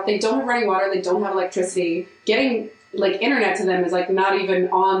of the South. They don't have running water. They don't have electricity. Getting like internet to them is like not even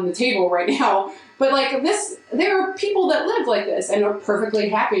on the table right now. But like there are people that live like this and are perfectly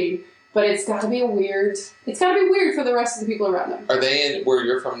happy. But it's got to be weird for the rest of the people around them. Are they in where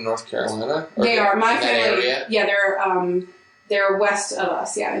you're from, North Carolina? They are. My in family. That area? Yeah, they're west of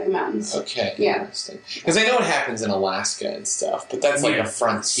us. Yeah, in the mountains. Okay. Yeah. Interesting. Because I know it happens in Alaska and stuff, but that's like a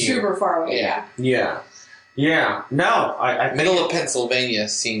frontier. Super far away. Yeah. Yeah. Yeah. No, I think Middle of Pennsylvania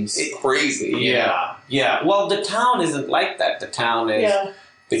seems crazy. Yeah. Yeah. Well, the town isn't like that. The town is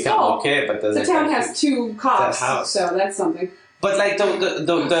become Small. okay, but The town has 2 cops, so that's something. But like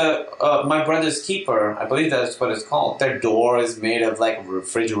the my brother's keeper, I believe that's what it's called. Their door is made of like a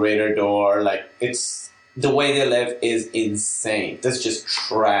refrigerator door. Like it's the way they live is insane. There's just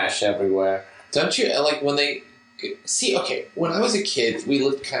trash everywhere. Don't you like when they see? Okay, when I was a kid, we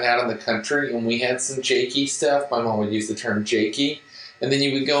lived kind of out in the country, and we had some jakey stuff. My mom would use the term jakey, and then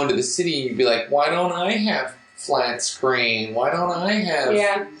you would go into the city, and you'd be like, "Why don't I have flat screen? Why don't I have?"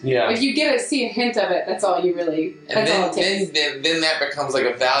 Yeah. If you see a hint of it, that's all you really. And that's all it takes. then that becomes like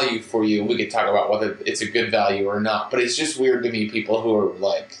a value for you. We could talk about whether it's a good value or not, but it's just weird to me people who are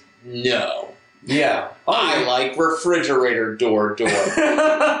like, no. Yeah. I like refrigerator door.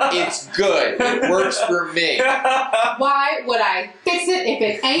 It's good. It works for me. Why would I fix it if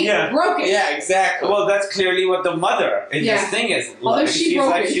it ain't broken? Yeah, exactly. Well, that's clearly what the mother in this thing is. Although Like, she's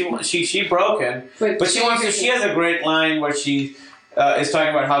broken. like she broken, but she wants to. She has a great line where she is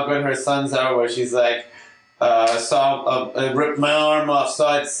talking about how good her sons are. Where she's like, I ripped my arm off,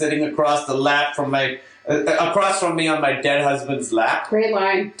 saw it sitting across the lap from across from me on my dead husband's lap. Great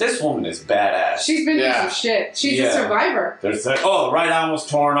line. This woman is badass. She's been through some shit. She's a survivor. There's right arm was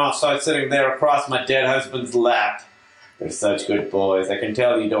torn off, so it's sitting there across my dead husband's lap. They're such good boys. I can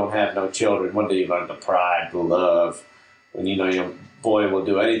tell you don't have no children. One day you learn the pride, the love, when you know your boy will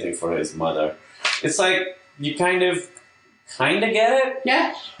do anything for his mother. It's like you kind of get it.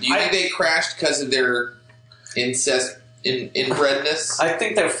 Yeah. Do you think they crashed because of their incest inbredness? I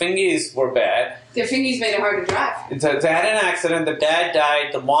think their fingies were bad. Their fingies made it hard to drive. They had an accident. The dad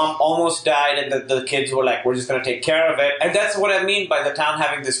died. The mom almost died, and the kids were like, "We're just going to take care of it." And that's what I mean by the town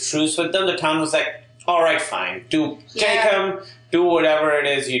having this truce with them. The town was like, "All right, fine. Take them. Do whatever it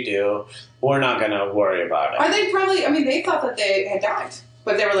is you do. We're not going to worry about it." Are they probably? I mean, they thought that they had died,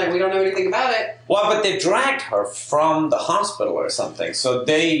 but they were like, "We don't know anything about it." Well, but they dragged her from the hospital or something, so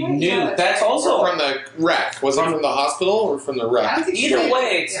they knew. That's also from the wreck. Was it from the hospital or from the wreck? Either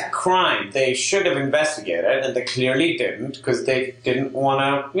way, it's a crime. They should have investigated, and they clearly didn't because they didn't want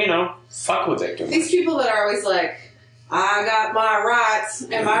to, fuck with it too much. These people that are always like, I got my rights,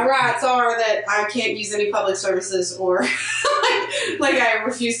 and my rights are that I can't use any public services or like I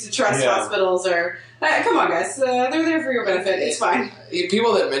refuse to trust hospitals or... come on, guys. They're there for your benefit. It's fine.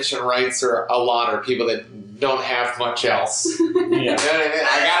 People that mention rights are people that don't have much else. Yeah.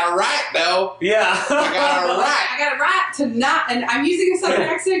 I got a right, though. Yeah. I got a right. I got a right to not... And I'm using a southern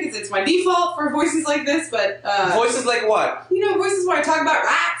accent because it's my default for voices like this, but... voices like what? Voices where I talk about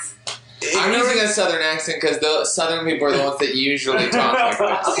rights. I'm using a southern accent because the southern people are the ones that usually talk like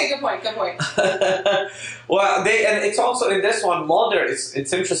this. Okay, good point. Well, and it's also in this one, Mulder, it's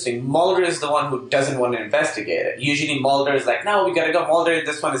interesting. Mulder is the one who doesn't want to investigate it. Usually Mulder is like, no, we gotta go. Mulder in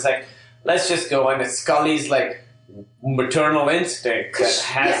this one is like, let's just go. And it's Scully's like maternal instinct that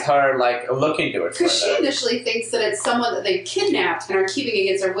has her like look into it. Because she initially thinks that it's someone that they've kidnapped and are keeping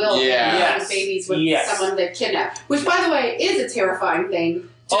against their will. Yeah. And having babies with someone they've kidnapped. Which, by the way, is a terrifying thing.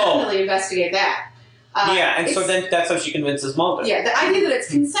 Definitely investigate that. And so then that's how she convinces Mulder. Yeah, the idea that it's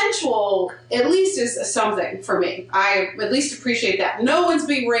consensual at least is something for me. I at least appreciate that. No one's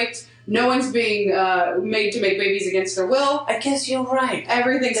being raped. No one's being made to make babies against their will. I guess you're right.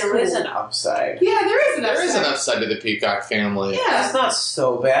 Everything's There cool. is an upside. Yeah, there is an upside. There is an upside to the Peacock family. Yeah. That's not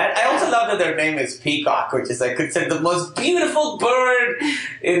so bad. I also love that their name is Peacock, which is like considered the most beautiful bird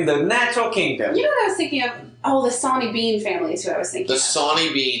in the natural kingdom. You know what I was thinking of? Oh, the Sonny Bean family is who I was thinking The of.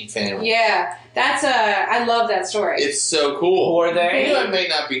 Sonny Bean family. Yeah, that's I love that story. It's so cool. Who are they? You know, it may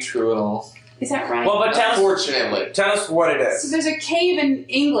not be true at all. Is that right? Well, but Unfortunately. tell us what it So is. there's a cave in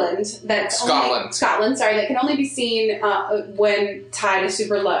England that's Scotland, that can only be seen when tide is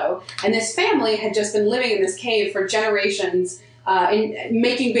super low. And this family had just been living in this cave for generations,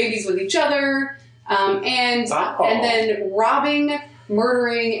 making babies with each other, and then robbing,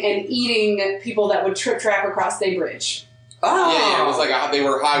 murdering, and eating people that would trap across the bridge. Oh, Yeah, it was like they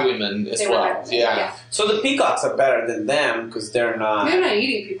were highwaymen as They were well. highwaymen, Yeah. So the peacocks are better than them because they're not. They're not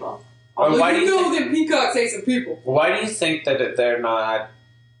eating people. Or why do you know that peacocks ate some people? Why do you think that they're not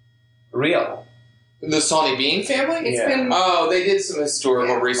real? The Sonny Bean family? It's Yeah. been Oh, they did some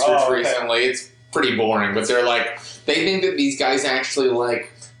historical research Oh, okay. recently. It's pretty boring, but they're like, they think that these guys actually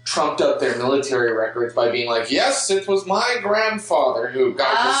like trumped up their military records by being like, yes, it was my grandfather who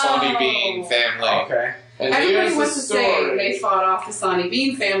got the Sonny Bean family. Okay. And everybody here's wants the to say story. they fought off the Sonny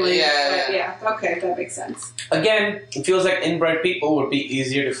Bean family. Yeah. But yeah. Okay, that makes sense. Again, it feels like inbred people would be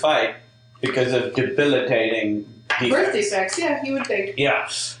easier to fight because of debilitating Birth defects. defects, yeah, you would think. Yeah.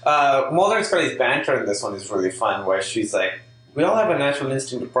 Mulder and Scully's banter in this one is really fun, where she's like, we all have a natural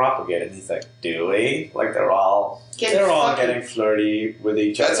instinct to propagate. And he's like, do we? Like, they're all getting flirty with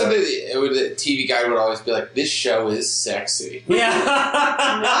each That's other. what the TV guy would always be like, this show is sexy. Yeah.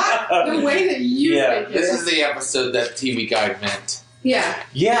 Not the way that you think it This is. is the episode that TV guide meant. Yeah.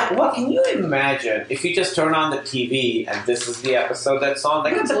 Yeah, well, can you imagine if you just turn on the TV and this is the episode that's on?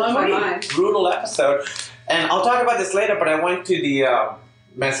 Like, It would it's a blow my pretty mind. brutal episode. And I'll talk about this later, but I went to the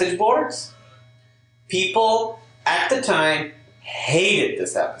message boards. People at the time hated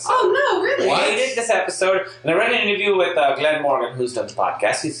this episode. Oh, no, really? Hated this episode. And I read an interview with Glenn Morgan, who's done the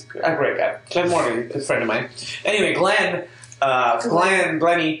podcast. He's a great guy. Glenn Morgan, a friend of mine. Anyway, Glenn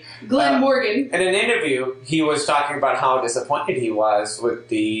Morgan. in an interview, he was talking about how disappointed he was with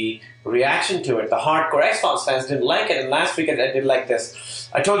the reaction to it. The hardcore X-Files fans didn't like it, and last week I did like this.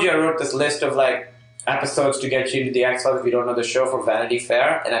 I told you I wrote this list of like episodes to get you into the X-Files if you don't know the show for Vanity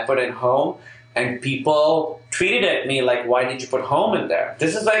Fair, and I put in Home, and people tweeted at me like, why did you put Home in there?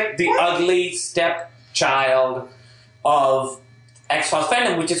 This is like the ugly stepchild of X-Files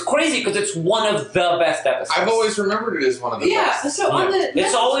fandom, which is crazy because it's one of the best episodes. I've always remembered it as one of the best. So on the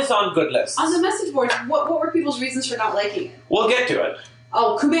It's always on good lists. on the message boards, what were people's reasons for not liking it? We'll get to it.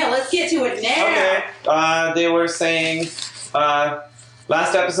 Oh, Kumail, let's get to it now. Okay. They were saying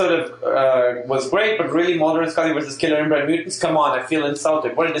last episode was great, but really Mulder and Scully versus Killer Inbred Mutants? Come on, I feel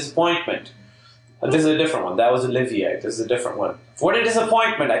insulted. What a disappointment. This is a different one. That was Olivier. This is a different one. What a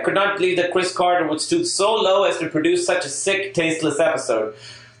disappointment. I could not believe that Chris Carter would stoop so low as to produce such a sick, tasteless episode.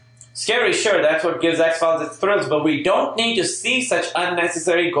 Scary, sure, that's what gives X-Files its thrills, but we don't need to see such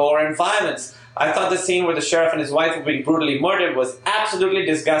unnecessary gore and violence. I thought the scene where the sheriff and his wife were being brutally murdered was absolutely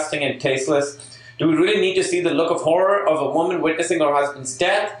disgusting and tasteless. Do we really need to see the look of horror of a woman witnessing her husband's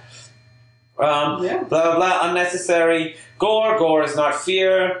death? Blah, blah, blah, unnecessary. Gore is not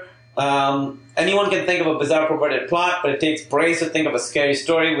fear. Anyone can think of a bizarre perverted plot, but it takes brains to think of a scary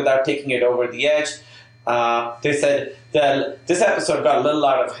story without taking it over the edge. They said that this episode got a little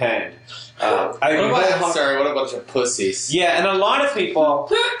out of hand. What a bunch of pussies. Yeah, and a lot of people...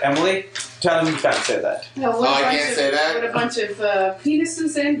 Emily, tell them you can't say that. No, I can't say that? What a bunch of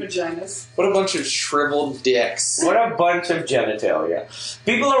penises and vaginas. What a bunch of shriveled dicks. What a bunch of genitalia.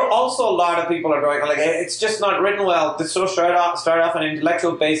 A lot of people are going, like, it's just not written well. This show started off on an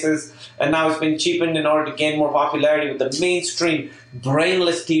intellectual basis, and now it's been cheapened in order to gain more popularity with the mainstream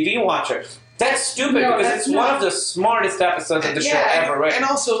brainless TV watcher. That's stupid because it's one of the smartest episodes of the show ever written. And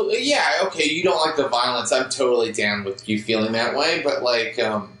also, okay, you don't like the violence. I'm totally down with you feeling that way, but like,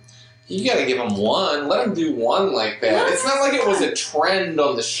 You gotta give them one. Let them do one like that. It's not like it was a trend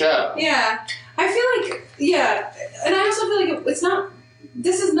on the show. Yeah. I feel like, and I also feel like it's not,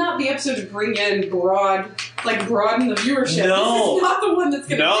 this is not the episode to bring in broaden the viewership. No. This is not the one that's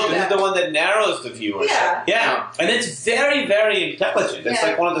going to do this that. is the one that narrows the viewership. Yeah. And it's very, very intelligent. It's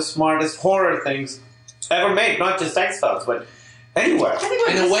like one of the smartest horror things ever made, not just X-Files, but anywhere.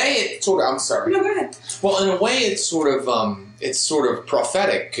 In a way, it's sort of. I'm sorry. No, go ahead. Well, in a way, it's sort of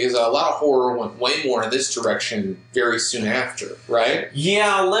prophetic because a lot of horror went way more in this direction very soon after, right?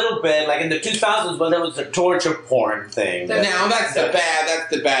 Yeah, a little bit. Like in the 2000s, when there was the torture porn thing. Now that's the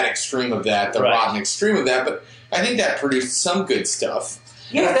bad extreme of that, the rotten extreme of that. But I think that produced some good stuff.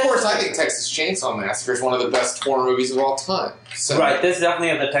 Yeah, and of course, I think Texas Chainsaw Massacre is one of the best horror movies of all time. So. Right, this definitely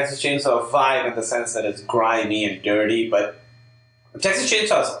has the Texas Chainsaw vibe in the sense that it's grimy and dirty, but Texas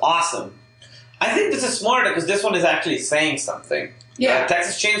Chainsaw is awesome. I think this is smarter because this one is actually saying something. Yeah.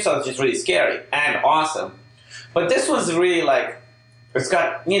 Texas Chainsaw is just really scary and awesome. But this one's really like, it's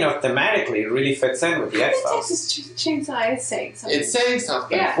got, thematically, it really fits in with the X-Files. Texas Chainsaw is saying something. It's saying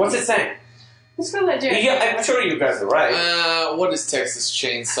something. Yeah. What's it saying? Let's go let Jerry. Yeah, I'm sure you guys are right. What is Texas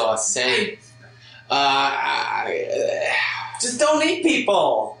Chainsaw saying? Just don't eat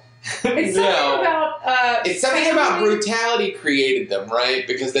people. It's something about it's something about brutality created them, right?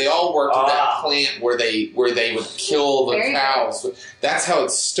 Because they all worked at that plant where they would kill the cows. That's how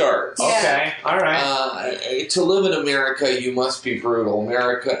it starts. Yeah. Okay, all right. To live in America, you must be brutal.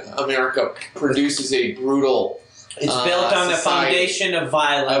 America produces a brutal. It's built on the foundation of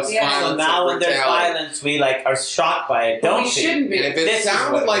violence. So now when there's violence, we are shocked by it, don't we? Shouldn't be. And if it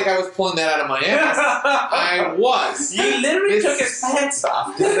sounded like I was pulling that out of my ass, I was. You literally took his pants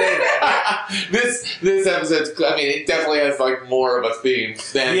off to say that. This episode, it definitely has more of a theme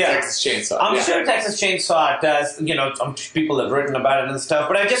than Texas Chainsaw. I'm sure Texas Chainsaw does. People have written about it and stuff.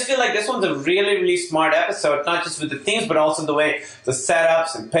 But I just feel like this one's a really, really smart episode, not just with the themes, but also the way the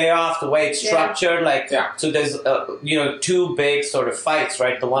setups and payoff, the way it's structured. So there's two big sort of fights,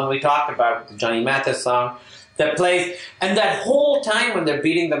 right? The one we talked about, the Johnny Mathis song that plays, and that whole time when they're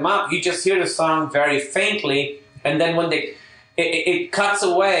beating them up, you just hear the song very faintly, and then when it cuts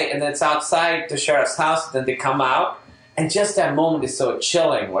away, and then it's outside the sheriff's house, and then they come out, and just that moment is so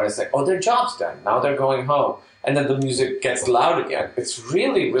chilling, where it's like, oh, their job's done, now they're going home. And then the music gets loud again. It's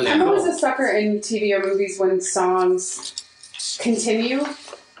really, really I'm cool. always a sucker in TV or movies when songs continue.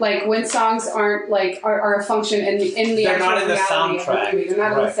 Like when songs aren't are a function in the They're actual not in the reality of the soundtrack. movie. They're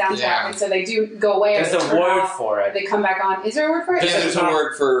not in the soundtrack, and so they do go away. There's a word for it. They come back on. Is there a word for it? Yeah, there's a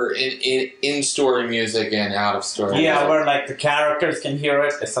word for in-story music and out-of-story music. Yeah, where the characters can hear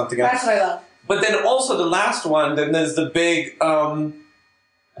it. It's something else. That's what I love. But then also the last one, then there's the big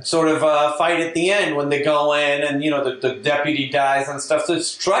sort of fight at the end when they go in and, the deputy dies and stuff. So it's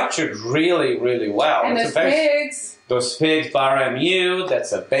structured really, really well. And it's those pigs. Those pigs, Bar MU,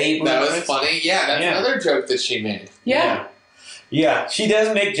 that's a babe. That was funny. Yeah, that's another joke that she made. Yeah. Yeah, she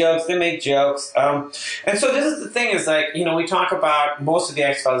does make jokes. They make jokes. And so this is the thing is we talk about most of the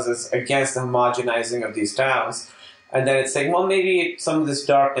X-Files is against the homogenizing of these towns. And then it's saying, well, maybe some of this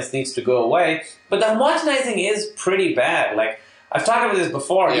darkness needs to go away. But the homogenizing is pretty bad. I've talked about this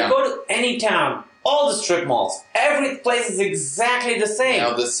before. Yeah. You go to any town, all the strip malls, every place is exactly the same.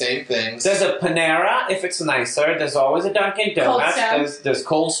 The same things. There's a Panera if it's nicer. There's always a Dunkin' Donuts. There's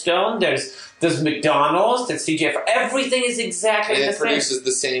Cold Stone. There's McDonald's. There's CJ. Everything is exactly the same. And it produces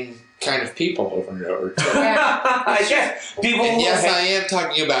the same kind of people over and over. I guess people. And yes, I am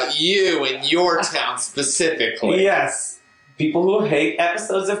talking about you and your town specifically. Yes. People who hate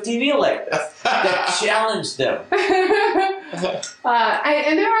episodes of TV like this that challenge them. And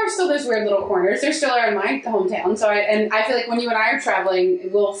there are still those weird little corners. There still are in my hometown. So I feel like when you and I are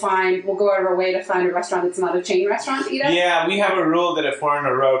traveling, we'll go out of our way to find a restaurant that's not a chain restaurant to eat at. Yeah, we have a rule that if we're on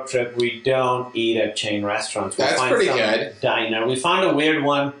a road trip, we don't eat at chain restaurants. That's pretty good. Diner. We found a weird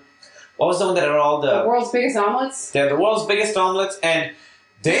one. What was the one that had all the world's biggest omelets? They're the world's biggest omelets, and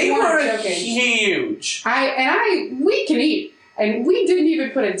they were huge. We can eat. And we didn't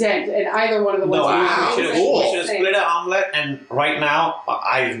even put a dent in either one of the ones. We should have split an omelet, and right now,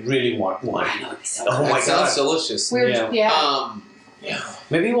 I really want one. I know, so oh my god. Sounds delicious. Yeah.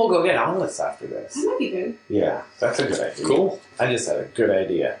 Maybe we'll go get omelets after this. That might be good. Yeah, that's a good idea. Cool. I just had a good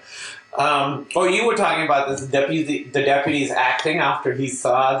idea. You were talking about this, the deputy's acting after he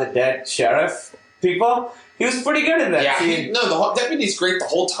saw the dead sheriff. people. He was pretty good in that Yeah, scene. the deputy's great the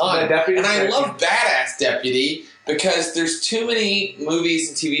whole time. The deputy's and I great. love Badass Deputy because there's too many movies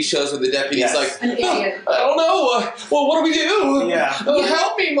and TV shows where the deputy's like, An idiot. I don't know. Well, what do we do? Yeah.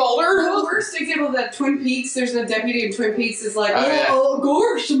 Help me, Mulder. The worst example of that Twin Peaks, there's a deputy in Twin Peaks is like, Oh, yeah. I'll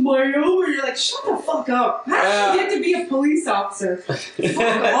go somebody over. You're like, shut the fuck up. How did you get to be a police officer? Fuck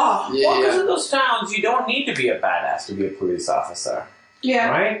off. Yeah, Well, because yeah. in those towns, you don't need to be a badass to be a police officer, Yeah.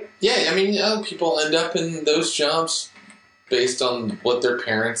 right? Yeah, I mean, people end up in those jobs based on what their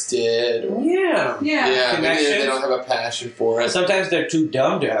parents did. Yeah. Yeah. Yeah, maybe Connections. they don't have a passion for it. Sometimes they're too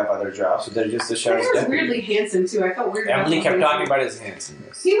dumb to have other jobs, so they're just a He sheriff's was deputy. weirdly handsome too. I felt weird about Emily kept him. talking about his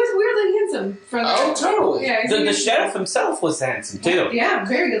handsomeness. He was weirdly handsome for the Oh, totally. Yeah, The sheriff himself was handsome, too. Yeah,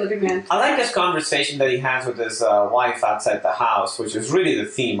 very good looking man. I like this conversation that he has with his wife outside the house, which is really the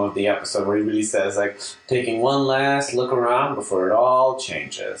theme of the episode, where he really says, like, taking one last look around before it all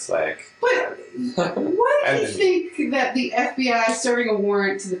changes. Like, But why did he think that the FBI serving a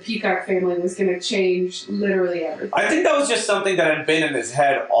warrant to the Peacock family was going to change literally everything? I think that was just something that had been in his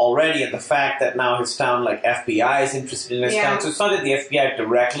head already, and the fact that now his town, like, FBI is interested in his Yeah. town. So it's not that the FBI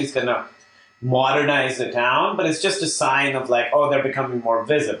directly is going to modernize the town, but it's just a sign of, like, oh, they're becoming more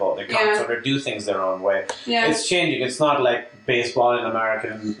visible. They can't Yeah. sort of do things their own way. Yeah. It's changing. It's not like baseball in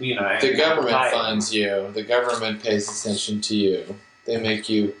American, The government Ohio. finds you. The government pays attention to you. They make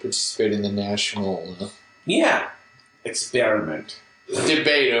you participate in the national Yeah. Experiment.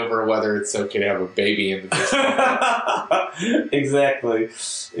 debate over whether it's okay to have a baby in the basement. Exactly.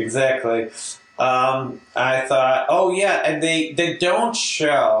 I thought, oh yeah, and they don't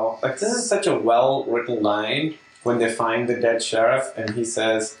show, like, this is such a well-written line when they find the dead sheriff, and he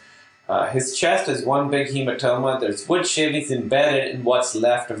says, his chest is one big hematoma, there's wood shavings embedded in what's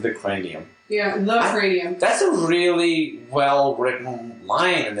left of the cranium. Yeah, the cranium. That's a really well-written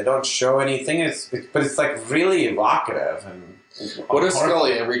line, and they don't show anything, but it's like really evocative. And What if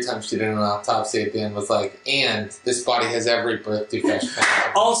Scully, every time she did an autopsy at the end, was like, and this body has every birth defect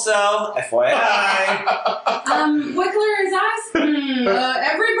found. Also, FYI, Wickler's eyes?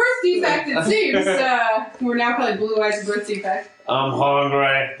 Every birth defect, it seems. We're now calling blue eyes a birth defect. I'm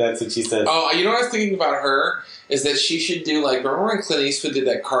hungry. That's what she said. Oh, you know what I was thinking about her? Is that she should do, like, remember when Clint Eastwood did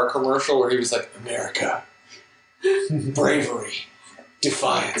that car commercial where he was like, America, bravery,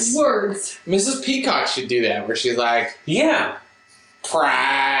 defiance. Words. Mrs. Peacock should do that, where she's like, Yeah.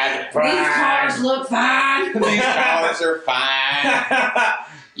 pride. These cars look fine. These cars are fine.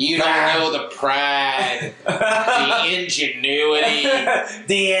 You don't know the pride, the ingenuity.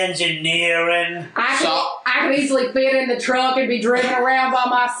 The engineering. I could easily fit in the trunk and be driven around by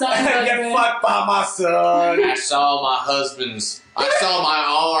my son. Get fucked by my son. I saw my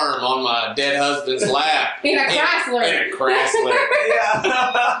arm on my dead husband's lap. In a Chrysler. In a Chrysler.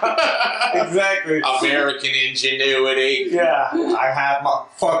 Yeah. Exactly. American ingenuity. Yeah. I have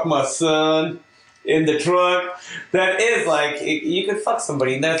my son in the trunk. That is like, you could fuck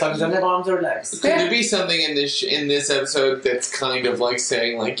somebody in there as long as they don't have arms or legs. Could there be something in this episode that's kind of like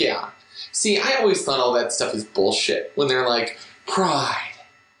saying, like, yeah. See, I always thought all that stuff is bullshit. When they're like, pride.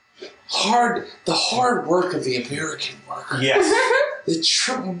 The hard work of the American worker. Yes.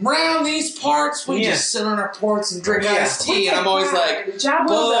 Around these parts, we just sit on our porch and drink iced tea, and I'm always like, Job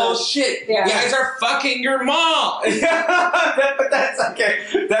well done. bullshit. Yeah. You guys are fucking your mom. But that's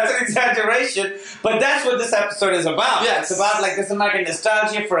okay. That's an exaggeration. But that's what this episode is about. Yes. It's about, like, this American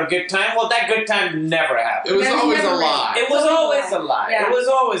nostalgia for a good time. Well, that good time never happened. It was There's always a never lie. It was always a lie. Yeah. It was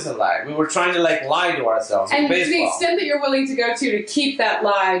always a lie. We were trying to, like, lie to ourselves And with to the baseball. extent that you're willing to go to keep that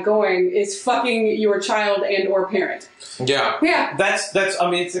lie going is fucking your child and or parent. Yeah. Yeah. That's. I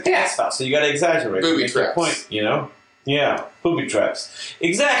mean, it's a Yeah. X-Files, so you got to exaggerate. Booby to make your traps. point, you know? Yeah, booby traps.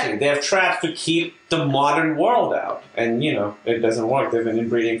 Exactly. They have traps to keep the modern world out, and you know it doesn't work. They've been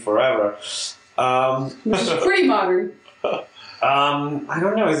inbreeding forever. Which is pretty modern. I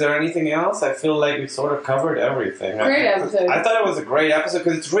don't know. Is there anything else? I feel like we sort of covered everything. Great episode. I thought it was a great episode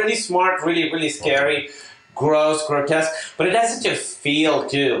because it's really smart, really, really scary, gross, grotesque, but it has such a feel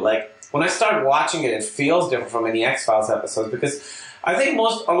too. Like when I start watching it, it feels different from any X-Files episodes because I think a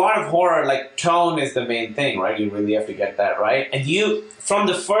lot of horror, like tone is the main thing, right? You really have to get that right. And you, from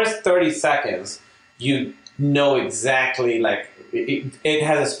the first 30 seconds, you know exactly, like, it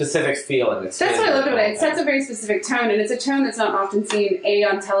has a specific feel in it. That's what I loved about it. It sets a very specific tone, and it's a tone that's not often seen,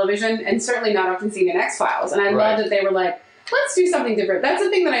 on television, and certainly not often seen in X-Files. And I love that they were like, let's do something different. That's the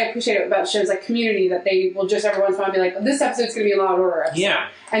thing that I appreciate about shows like Community, that they will just every once in a while be like, this episode's going to be a Law & Order episode. Yeah.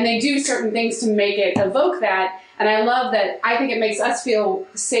 And they do certain things to make it evoke that. And I love that. I think it makes us feel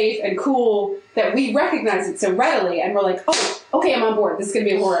safe and cool that we recognize it so readily. And we're like, oh, okay, I'm on board. This is going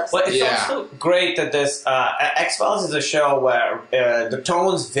to be a horror episode. But it's also great that this X-Files is a show where the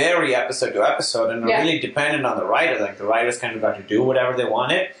tones vary episode to episode and are really dependent on the writer. Like, the writers kind of got to do whatever they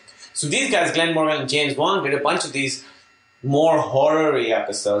wanted. So these guys, Glenn Morgan and James Wan, did a bunch of these more horror-y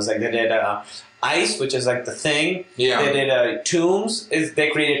episodes. Like, they did Ice, which is like The Thing. Yeah. They did Tombs.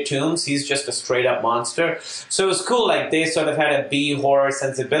 They created Tombs. He's just a straight-up monster. So it was cool. Like, they sort of had a B-horror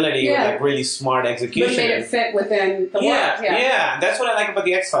sensibility with like really smart execution. But made it fit within the work. Yeah. That's what I like about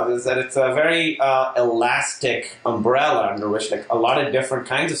the X-Files, is that it's a very elastic umbrella under which like a lot of different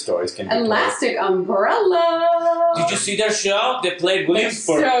kinds of stories can be told. Elastic Umbrella. Did you see their show? They played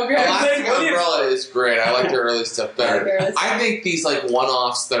Williamsburg. So good. Elastic Umbrella is great. I like the early stuff better. I think these like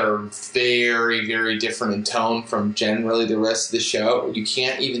one-offs that are very, very different in tone from generally the rest of the show, you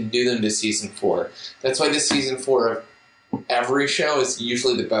can't even do them to season 4. That's why the season 4 of every show is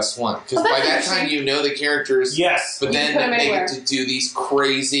usually the best one. Because by that time you know the characters. Yes. But then they get to do these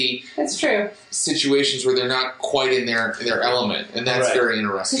crazy That's true. situations where they're not quite in their element. And that's very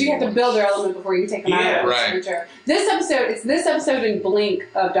interesting. Because you have to build their element before you take them out. Right. It's this episode and Blink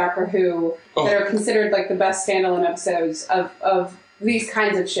of Doctor Who that are considered like the best standalone episodes of these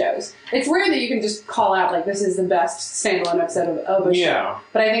kinds of shows. It's rare that you can just call out like this is the best standalone episode of a show.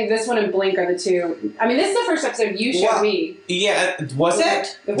 But I think this one and Blink are the two. I mean, this is the first episode you showed me. Yeah, was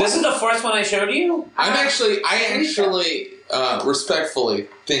it? This is the first one I showed you? I actually respectfully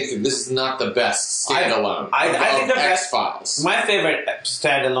think that this is not the best standalone I think the X-Files. My favorite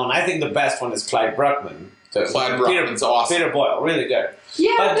standalone, I think the best one is Clyde Bruckman. Clyde Bruckman's awesome. Peter Boyle, really good.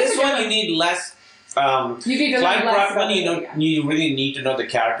 Yeah, but this one you need less. You need to Clyde learn less Bruckman, you really need to know the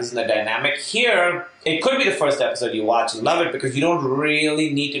characters and the dynamic. Here, it could be the first episode you watch and love it because you don't really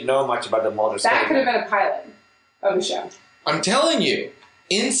need to know much about the Mulder. That could have been a pilot of a show. I'm telling you,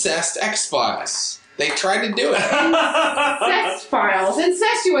 incest X-Files. They tried to do it. Incest files,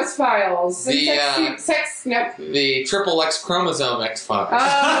 incestuous files, the triple X chromosome X-Files.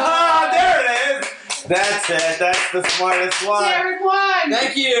 There it is. That's it. That's the smartest one. Jared won.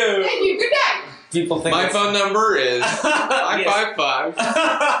 Thank you. Thank you. Good night. People think my phone number is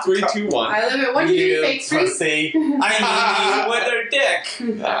 555-321. I live at 123 Fake Street. Pussy. I mean, with her dick.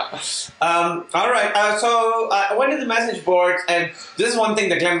 All right. So I went to the message boards, and this is one thing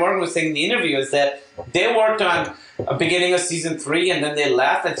that Glenn Morgan was saying in the interview is that they worked on a beginning of season 3, and then they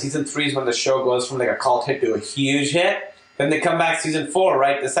left. And season 3 is when the show goes from like a cult hit to a huge hit. Then they come back season 4,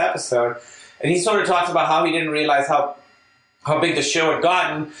 right? This episode, and he sort of talks about how he didn't realize how big the show had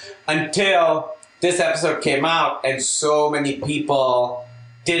gotten until this episode came out, and so many people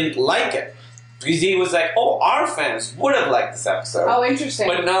didn't like it. Because he was like, our fans would have liked this episode. Oh, interesting.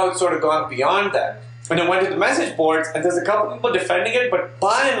 But now it's sort of gone beyond that. And it went to the message boards, and there's a couple people defending it, but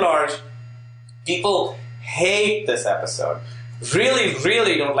by and large, people hate this episode. Really,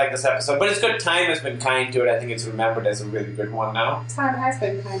 really don't like this episode. But it's good. Time has been kind to it. I think it's remembered as a really good one now. Time has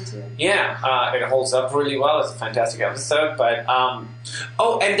been kind to it. Yeah, it holds up really well. It's a fantastic episode. But,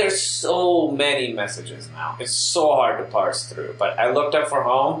 and there's so many messages now. It's so hard to parse through. But I looked up for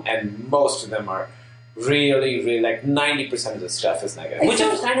Home, and most of them are really, really, like 90% of the stuff is negative. Which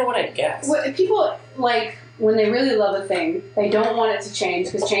is kind of what I guess. Well, people, like, when they really love a thing, they don't want it to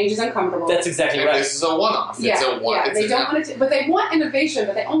change because change is uncomfortable. That's exactly right. This is a one-off. They don't want it to, but they want innovation.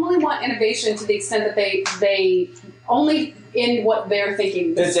 But they only want innovation to the extent that they only in what they're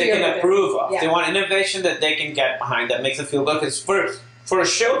thinking that they can approve of. Yeah. They want innovation that they can get behind that makes it feel good. Because for a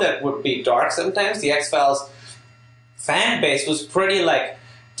show that would be dark sometimes, the X-Files fan base was pretty like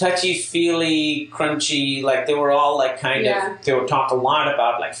touchy-feely, crunchy, like they were all like kind of, they would talk a lot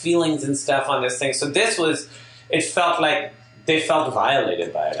about like feelings and stuff on this thing. So this was, it felt like they felt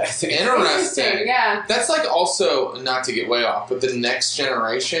violated by it, I think. Interesting. Yeah. That's like also, not to get way off, but the Next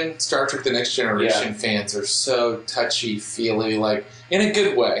Generation, Star Trek The Next Generation fans are so touchy-feely, like, in a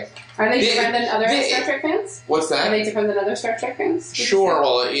good way. Are they different than other Star Trek fans? What's that? Are they different than other Star Trek fans? Sure,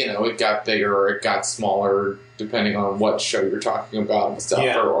 well, it got bigger or it got smaller depending on what show you're talking about and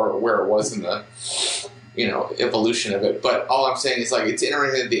stuff, or where it was in the, evolution of it. But all I'm saying is, like, it's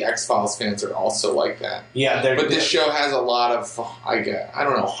interesting that the X-Files fans are also like that. Yeah, but this show has a lot of, I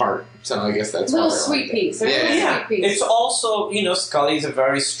don't know, heart. So I guess that's little sweet peas. Yeah. It's also, Scully's a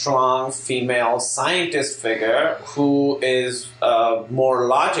very strong female scientist figure who is more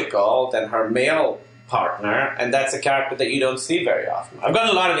logical than her male partner, and that's a character that you don't see very often. I've gotten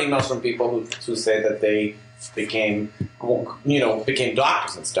a lot of emails from people who say that they became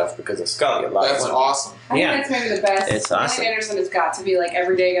doctors and stuff because of Scully. That's awesome. I think that's maybe the best. It's awesome. Gillian Anderson has got to be like,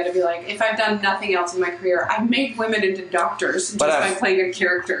 every day got to be like, if I've done nothing else in my career, I've made women into doctors just by playing a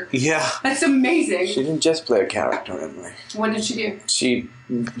character. Yeah. That's amazing. She didn't just play a character, Emily. What did she do? She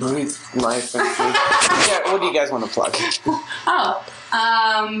breathed life into Yeah, what do you guys want to plug?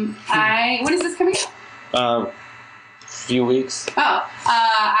 When is this coming out? Few weeks. I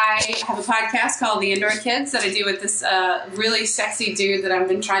have a podcast called The Indoor Kids that I do with this really sexy dude that I've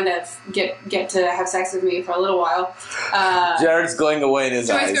been trying to get to have sex with me for a little while. Jared's going away in his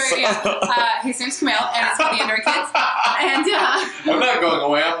eyes. His name's Camille, and it's called The Indoor Kids. And I'm not going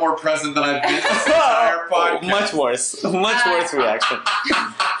away. I'm more present than I've been this entire podcast. Much worse reaction.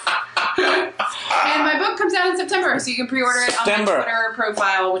 And my book comes out in September, so you can pre-order it on my Twitter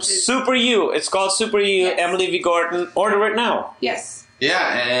profile, which is Super You. It's called Super You. Yes. Emily V. Gordon. Order it now. Yes.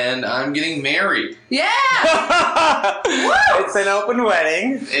 Yeah, and I'm getting married. Yeah! It's an open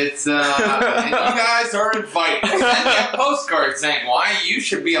wedding. It's, and you guys are invited. Send me a postcard saying why you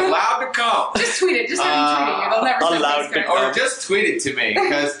should be allowed to come. Just tweet it. Just have them tweet it. They'll never send a postcard. Or just tweet it to me,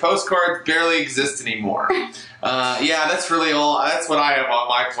 because postcards barely exist anymore. That's really all. That's what I have on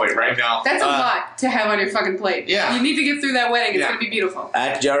my plate right now. That's a lot to have on your fucking plate. Yeah. You need to get through that wedding. It's going to be beautiful.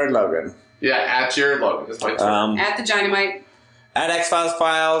 At Jared Logan. Yeah, at Jared Logan. That's my Twitter. At the Dynamite. At X-Files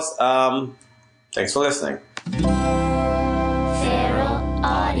Files. Thanks for listening. Feral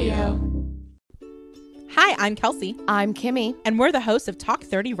Audio. Hi, I'm Kelsey. I'm Kimmy. And we're the hosts of Talk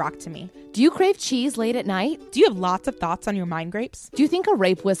 30 Rock to Me. Do you crave cheese late at night? Do you have lots of thoughts on your mind grapes? Do you think a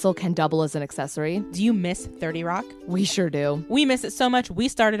rape whistle can double as an accessory? Do you miss 30 Rock? We sure do. We miss it so much, we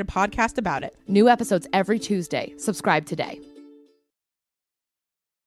started a podcast about it. New episodes every Tuesday. Subscribe today.